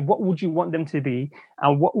that's not the case, what would you want them to be?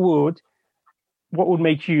 And what would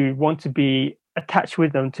make you want to be attached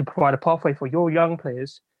with them to provide a pathway for your young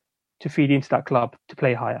players to feed into that club to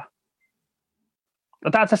play higher?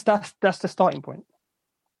 But that's the starting point.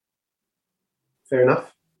 Fair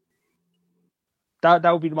enough. That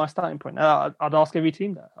would be my starting point. I'd ask every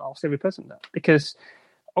team that. I'll ask every person that. Because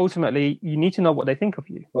ultimately, you need to know what they think of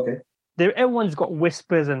you. Okay. Everyone's got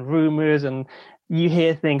whispers and rumours, and you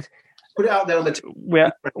hear things. Put it out there on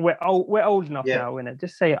the We're old enough now, innit?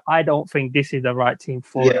 Just say, I don't think this is the right team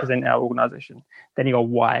for representing our organisation. Then you go,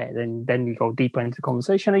 why? Then you go deeper into the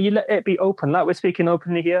conversation, and you let it be open. Like we're speaking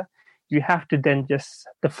openly here, you have to then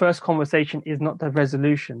the first conversation is not the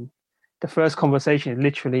resolution. The first conversation is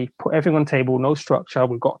literally put everything on the table, no structure.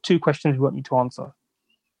 We've got 2 questions we want you to answer.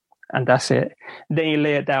 And that's it. Then you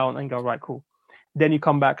lay it down and go, right, cool. Then you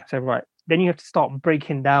come back and say, right. Then you have to start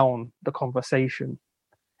breaking down the conversation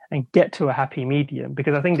and get to a happy medium,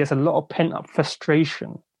 because I think there's a lot of pent-up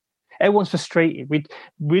frustration. Everyone's frustrated.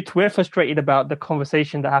 We're frustrated about the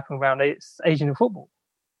conversation that happened around Asian football.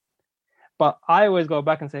 But I always go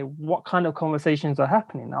back and say, what kind of conversations are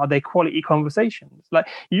happening? Are they quality conversations? Like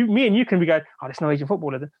me and you can be going, oh, there's no Asian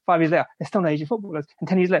footballers. 5 years later, there's still no Asian footballers. And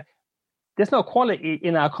 10 years later, there's no quality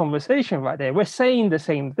in our conversation right there. We're saying the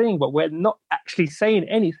same thing, but we're not actually saying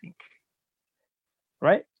anything.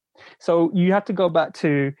 right? So you have to go back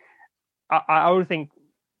to, I would think,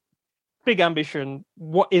 big ambition.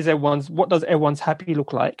 What does everyone's happy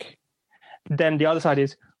look like? Then the other side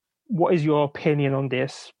is, what is your opinion on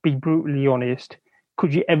this? Be brutally honest.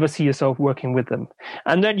 Could you ever see yourself working with them?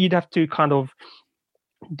 And then you'd have to kind of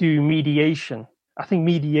do mediation. I think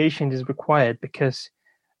mediation is required because,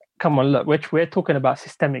 come on, look, we're talking about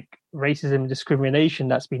systemic racism and discrimination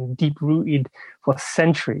that's been deep-rooted for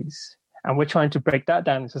centuries. And we're trying to break that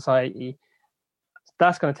down in society.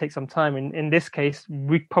 That's going to take some time. In this case,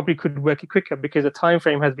 we probably could work it quicker because the time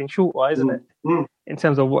frame has been shorter, isn't it? In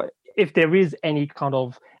terms of what, if there is any kind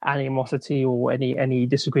of animosity or any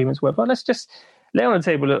disagreements, whatever, let's just lay on the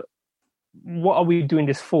table, look, what are we doing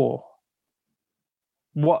this for?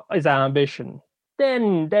 What is our ambition?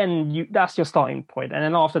 Then that's your starting point. And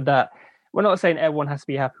then after that, we're not saying everyone has to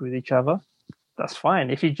be happy with each other. That's fine.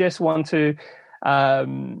 If you just want to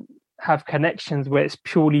have connections where it's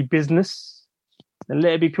purely business, then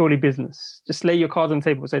let it be purely business. Just lay your cards on the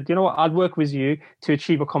table and say, do you know what? I'd work with you to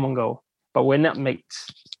achieve a common goal, but we're not mates.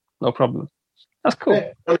 No problem. That's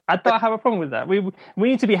cool. I don't have a problem with that. We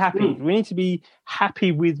need to be happy. We need to be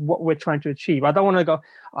happy with what we're trying to achieve. I don't want to go,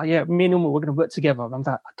 oh yeah, me and Umar, we're going to work together. I'm like,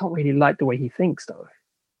 I don't really like the way he thinks though.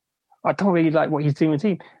 I don't really like what he's doing with the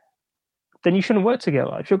team. Then you shouldn't work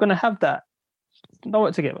together. If you're going to have that, don't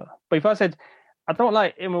work together. But if I said, I don't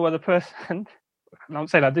like Umar as a person, I'm not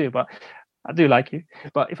saying I do, but I do like you.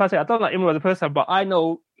 But if I say I don't like Umar as a person, but I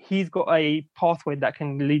know he's got a pathway that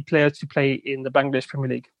can lead players to play in the Bangladesh Premier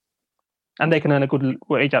League, and they can earn a good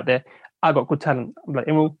wage out there. I got good talent. I'm like,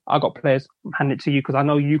 Imran, I got players. I'm handing it to you because I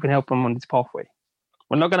know you can help them on this pathway.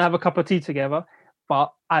 We're not going to have a cup of tea together,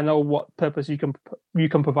 but I know what purpose you can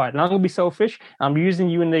provide. And I'm going to be selfish. I'm using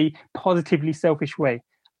you in a positively selfish way.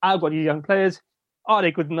 I've got these young players. Are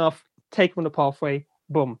they good enough? Take them on the pathway.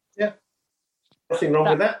 Boom. Yeah. Nothing wrong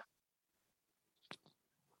with that.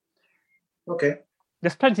 Okay.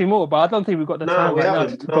 There's plenty more, but I don't think we've got the time right now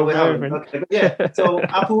to talk over everything. Okay. Yeah. So,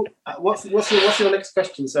 Apu, what's your next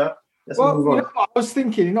question, sir? Let's move on. I was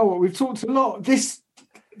thinking, you know what, we've talked a lot. The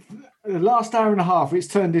last hour and a half, it's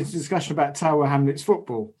turned into discussion about Tower Hamlets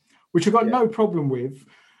football, which I've got no problem with.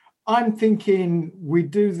 I'm thinking we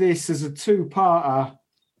do this as a two-parter,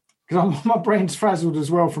 because my brain's frazzled as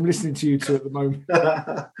well from listening to you two at the moment.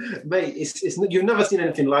 Mate, it's you've never seen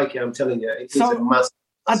anything like it, I'm telling you. It's a massive.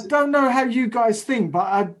 I don't know how you guys think,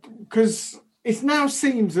 but because it now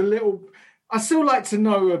seems a little. I still like to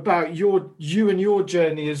know about you and your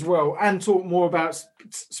journey as well, and talk more about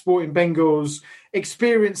Sporting Bengal's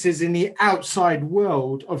experiences in the outside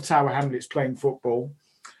world of Tower Hamlets playing football.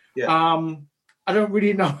 Yeah. I don't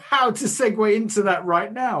really know how to segue into that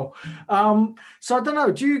right now. So I don't know.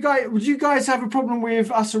 Would you guys have a problem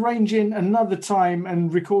with us arranging another time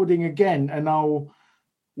and recording again? And not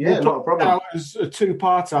a problem. Out as a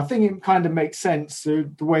two-parter. I think it kind of makes sense the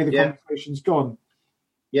way the conversation's gone.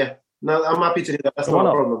 Yeah. No, I'm happy to do that. That's not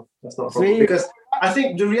a problem. That's not a problem. Because I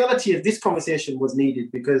think the reality of this conversation was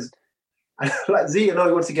needed because, like Z, I know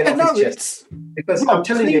he wants to get off his chest. Because I'm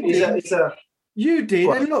telling you, it's a... You did.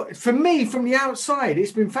 What? And look, for me, from the outside,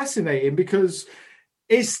 it's been fascinating because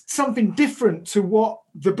it's something different to what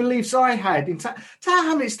the beliefs I had. Tower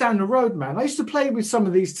Hamlets down the road, man. I used to play with some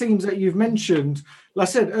of these teams that you've mentioned, like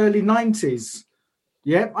I said, early 90s.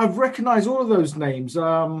 Yeah, I've recognised all of those names.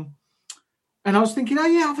 And I was thinking, oh,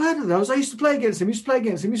 yeah, I've heard of those. I used to play against them, used to play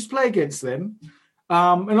against them.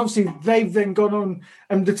 And obviously, they've then gone on.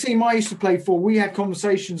 And the team I used to play for, we had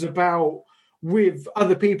conversations with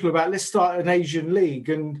other people about let's start an Asian league.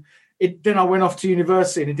 And then I went off to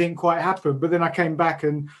university and it didn't quite happen. But then I came back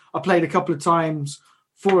and I played a couple of times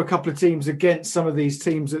for a couple of teams against some of these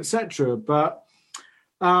teams, etc. But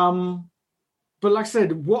like I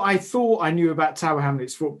said, what I thought I knew about Tower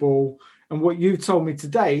Hamlets football and what you've told me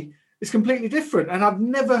today is completely different. And I've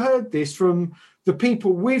never heard this from the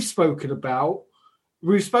people we've spoken to, and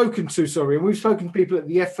we've spoken to people at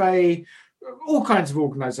the FA, all kinds of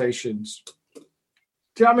organisations.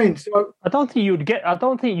 Do you know what I mean? So, I don't think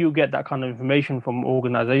you get that kind of information from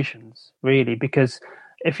organisations, really, because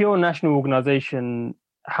if you're a national organisation,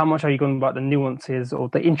 how much are you going about the nuances or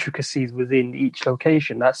the intricacies within each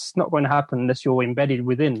location? That's not going to happen unless you're embedded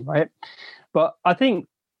within, right? But I think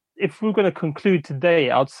if we're going to conclude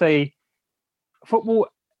today, I'd say football,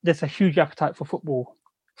 there's a huge appetite for football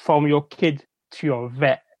from your kid to your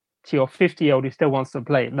vet to your 50-year-old who still wants to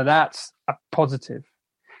play. Now, that's a positive.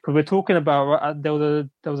 Because we're talking about, there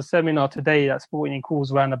was a seminar today that Sporting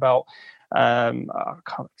calls around about, I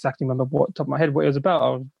can't exactly remember what top of my head what it was about, I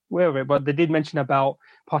was aware of it, but they did mention about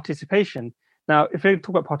participation. Now, if we talk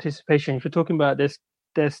about participation, if you're talking about this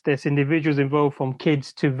there's individuals involved from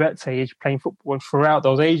kids to vets age playing football throughout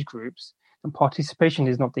those age groups, and participation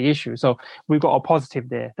is not the issue. So we've got a positive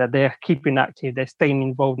there, that they're keeping active, they're staying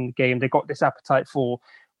involved in the game, they've got this appetite for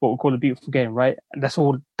what we call a beautiful game, right? And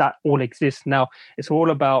that all exists. Now it's all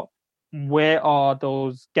about where are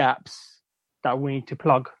those gaps that we need to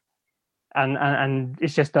plug, and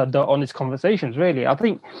it's just the honest conversations, really. I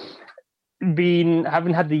think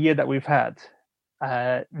having had the year that we've had,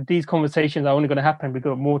 these conversations are only going to happen. We've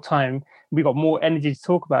got more time, we've got more energy to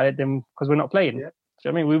talk about it than because we're not playing. Yeah. Do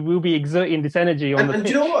you know what I mean? We'll be exerting this energy on the pitch. Do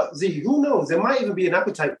you know what, Z? Who knows? There might even be an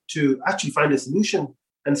appetite to actually find a solution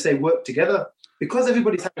and say work together, because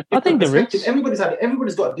everybody's had a different perspective.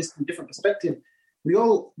 Everybody's got a different perspective. We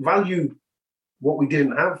all value what we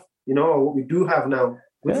didn't have, or what we do have now.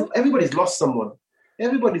 Yeah. Everybody's lost someone.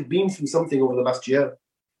 Everybody's been through something over the last year.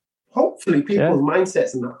 Hopefully, people's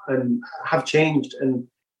mindsets and have changed, and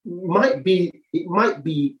it might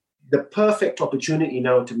be the perfect opportunity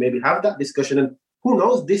now to maybe have that discussion. And who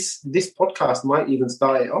knows, this podcast might even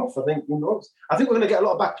start it off. I think, who knows? I think we're going to get a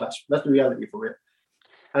lot of backlash. That's the reality for it.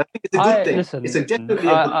 And I think it's a good thing. Listen, it's genuinely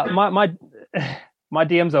a good thing. My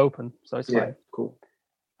DM's open, so it's fine. Cool.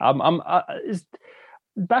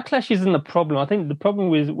 Backlash isn't the problem. I think the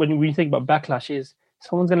problem is when we think about backlash is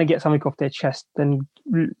someone's going to get something off their chest, then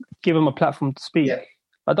give them a platform to speak. Yeah.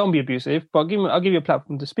 Don't be abusive, but I'll give you a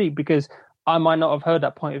platform to speak, because I might not have heard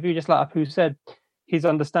that point of view. Just like Apu said, his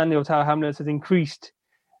understanding of Tower Hamlets has increased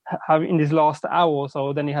in this last hour or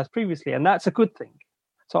so than he has previously, and that's a good thing.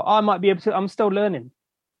 So I might be able to. I'm still learning.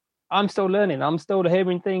 I'm still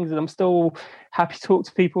hearing things, and I'm still happy to talk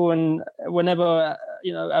to people. And whenever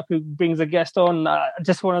Apu brings a guest on, I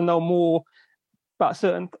just want to know more about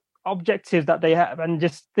certain objectives that they have, and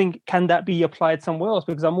just think, can that be applied somewhere else?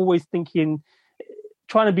 Because I'm always thinking,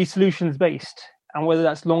 trying to be solutions based, and whether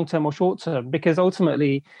that's long term or short term. Because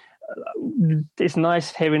ultimately, it's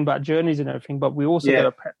nice hearing about journeys and everything, but we also got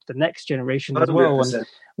to prep the next generation 100%. As well. And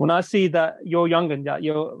when I see that you're young and that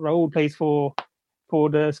your Raul plays for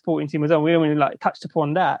the sporting team as well, we only touched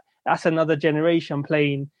upon that. That's another generation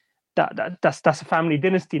playing. That's a family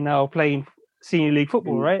dynasty now playing senior league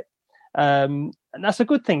football, right? And that's a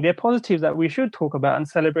good thing. They're positives that we should talk about and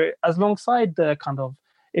celebrate alongside the kind of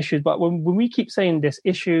issues. But when we keep saying there's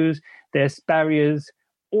issues, there's barriers,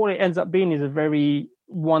 all it ends up being is a very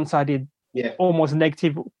one-sided, almost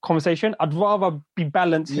negative conversation. I'd rather be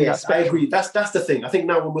balanced. Yes, I agree. That's the thing. I think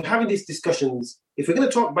now when we're having these discussions, if we're going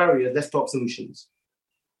to talk barriers, let's talk solutions.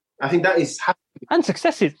 I think that is and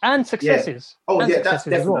successes. Yeah. Oh, yeah, that's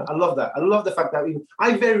definitely. Well. I love that. I love the fact that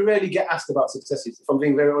I very rarely get asked about successes. If I'm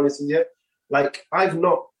being very honest with you, I've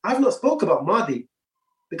not spoke about Mahdi.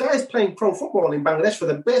 The guy is playing pro football in Bangladesh for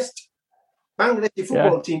the best Bangladeshi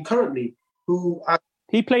football team currently.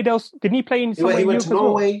 He played else? Didn't he play in? He went to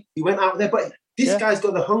Norway. Well? He went out there, but this guy's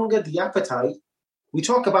got the hunger, the appetite. We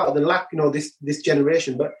talk about the lack, this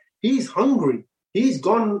generation, but he's hungry. He's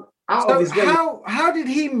gone out of his way. How did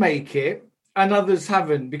he make it and others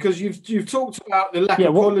haven't? Because you've talked about the lack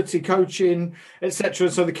of quality coaching, etc.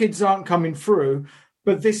 So the kids aren't coming through,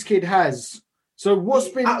 but this kid has. So what's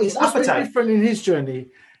been different in his journey?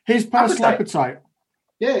 His personal appetite.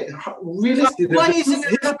 Yeah, realistically. Why isn't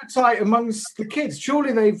there an appetite amongst the kids?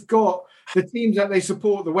 Surely they've got the teams that they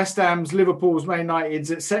support, the West Hams, Liverpools, Man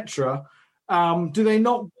Uniteds, etc. Do they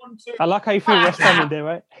not want to? I like how you feel West Ham in there,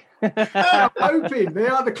 right? I'm hoping they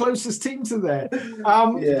are the closest team to there.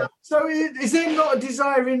 So is there not a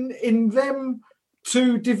desire in them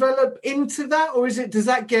to develop into that, or does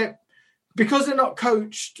that get, because they're not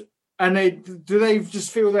coached and they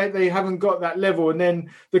just feel that they haven't got that level, and then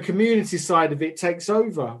the community side of it takes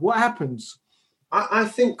over? What happens? I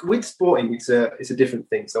think with sporting, it's a different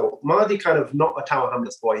thing. So Mahdi kind of not a Tower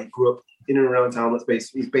Hamlets boy. He grew up in and around Tower Hamlets.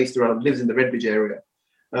 He's based around, lives in the Redbridge area.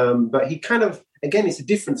 But he kind of, again, it's a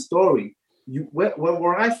different story.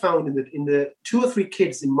 Where I found in the 2 or 3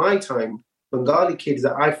 kids in my time, Bengali kids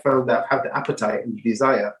that I found that have the appetite and the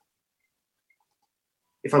desire,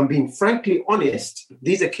 if I'm being frankly honest,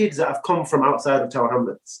 these are kids that have come from outside of Tower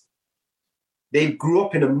Hamlets. They grew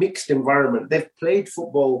up in a mixed environment. They've played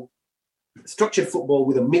football, structured football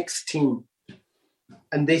with a mixed team,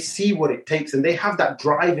 and they see what it takes, and they have that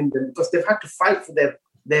drive in them because they've had to fight for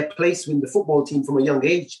their place in the football team from a young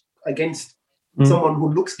age against someone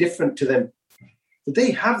who looks different to them. So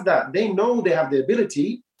they have that. They know they have the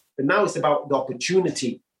ability, but now it's about the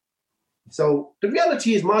opportunity. So the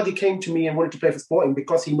reality is Mahdi came to me and wanted to play for Sporting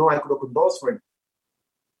because he knew I could open doors for him.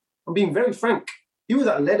 I'm being very frank. He was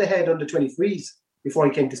at Leatherhead under 23s before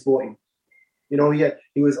he came to Sporting. You know,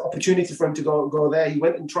 he was opportunity for him to go there. He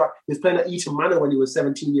went and tried. He was playing at Eton Manor when he was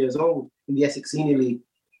 17 years old in the Essex Senior League.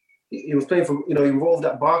 He was playing for, involved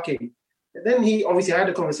at Barking. And then he obviously had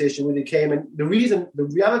a conversation when he came. And the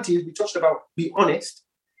reality is, we touched about, be honest.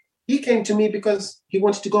 He came to me because he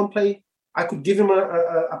wanted to go and play. I could give him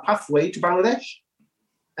a pathway to Bangladesh.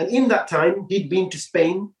 And in that time, he'd been to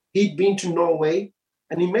Spain, he'd been to Norway,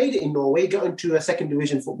 and he made it in Norway, got into a second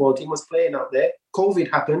division football team, was playing out there. COVID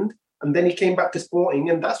happened, and then he came back to Sporting,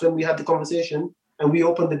 and that's when we had the conversation, and we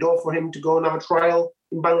opened the door for him to go and have a trial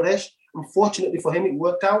in Bangladesh. Unfortunately for him, it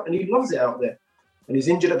worked out, and he loves it out there. And he's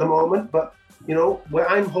injured at the moment, but, where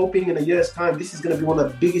I'm hoping in a year's time, this is going to be one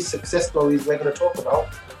of the biggest success stories we're going to talk about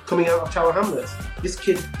coming out of Tower Hamlets. This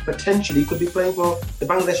kid potentially could be playing for the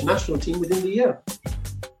Bangladesh national team within the year.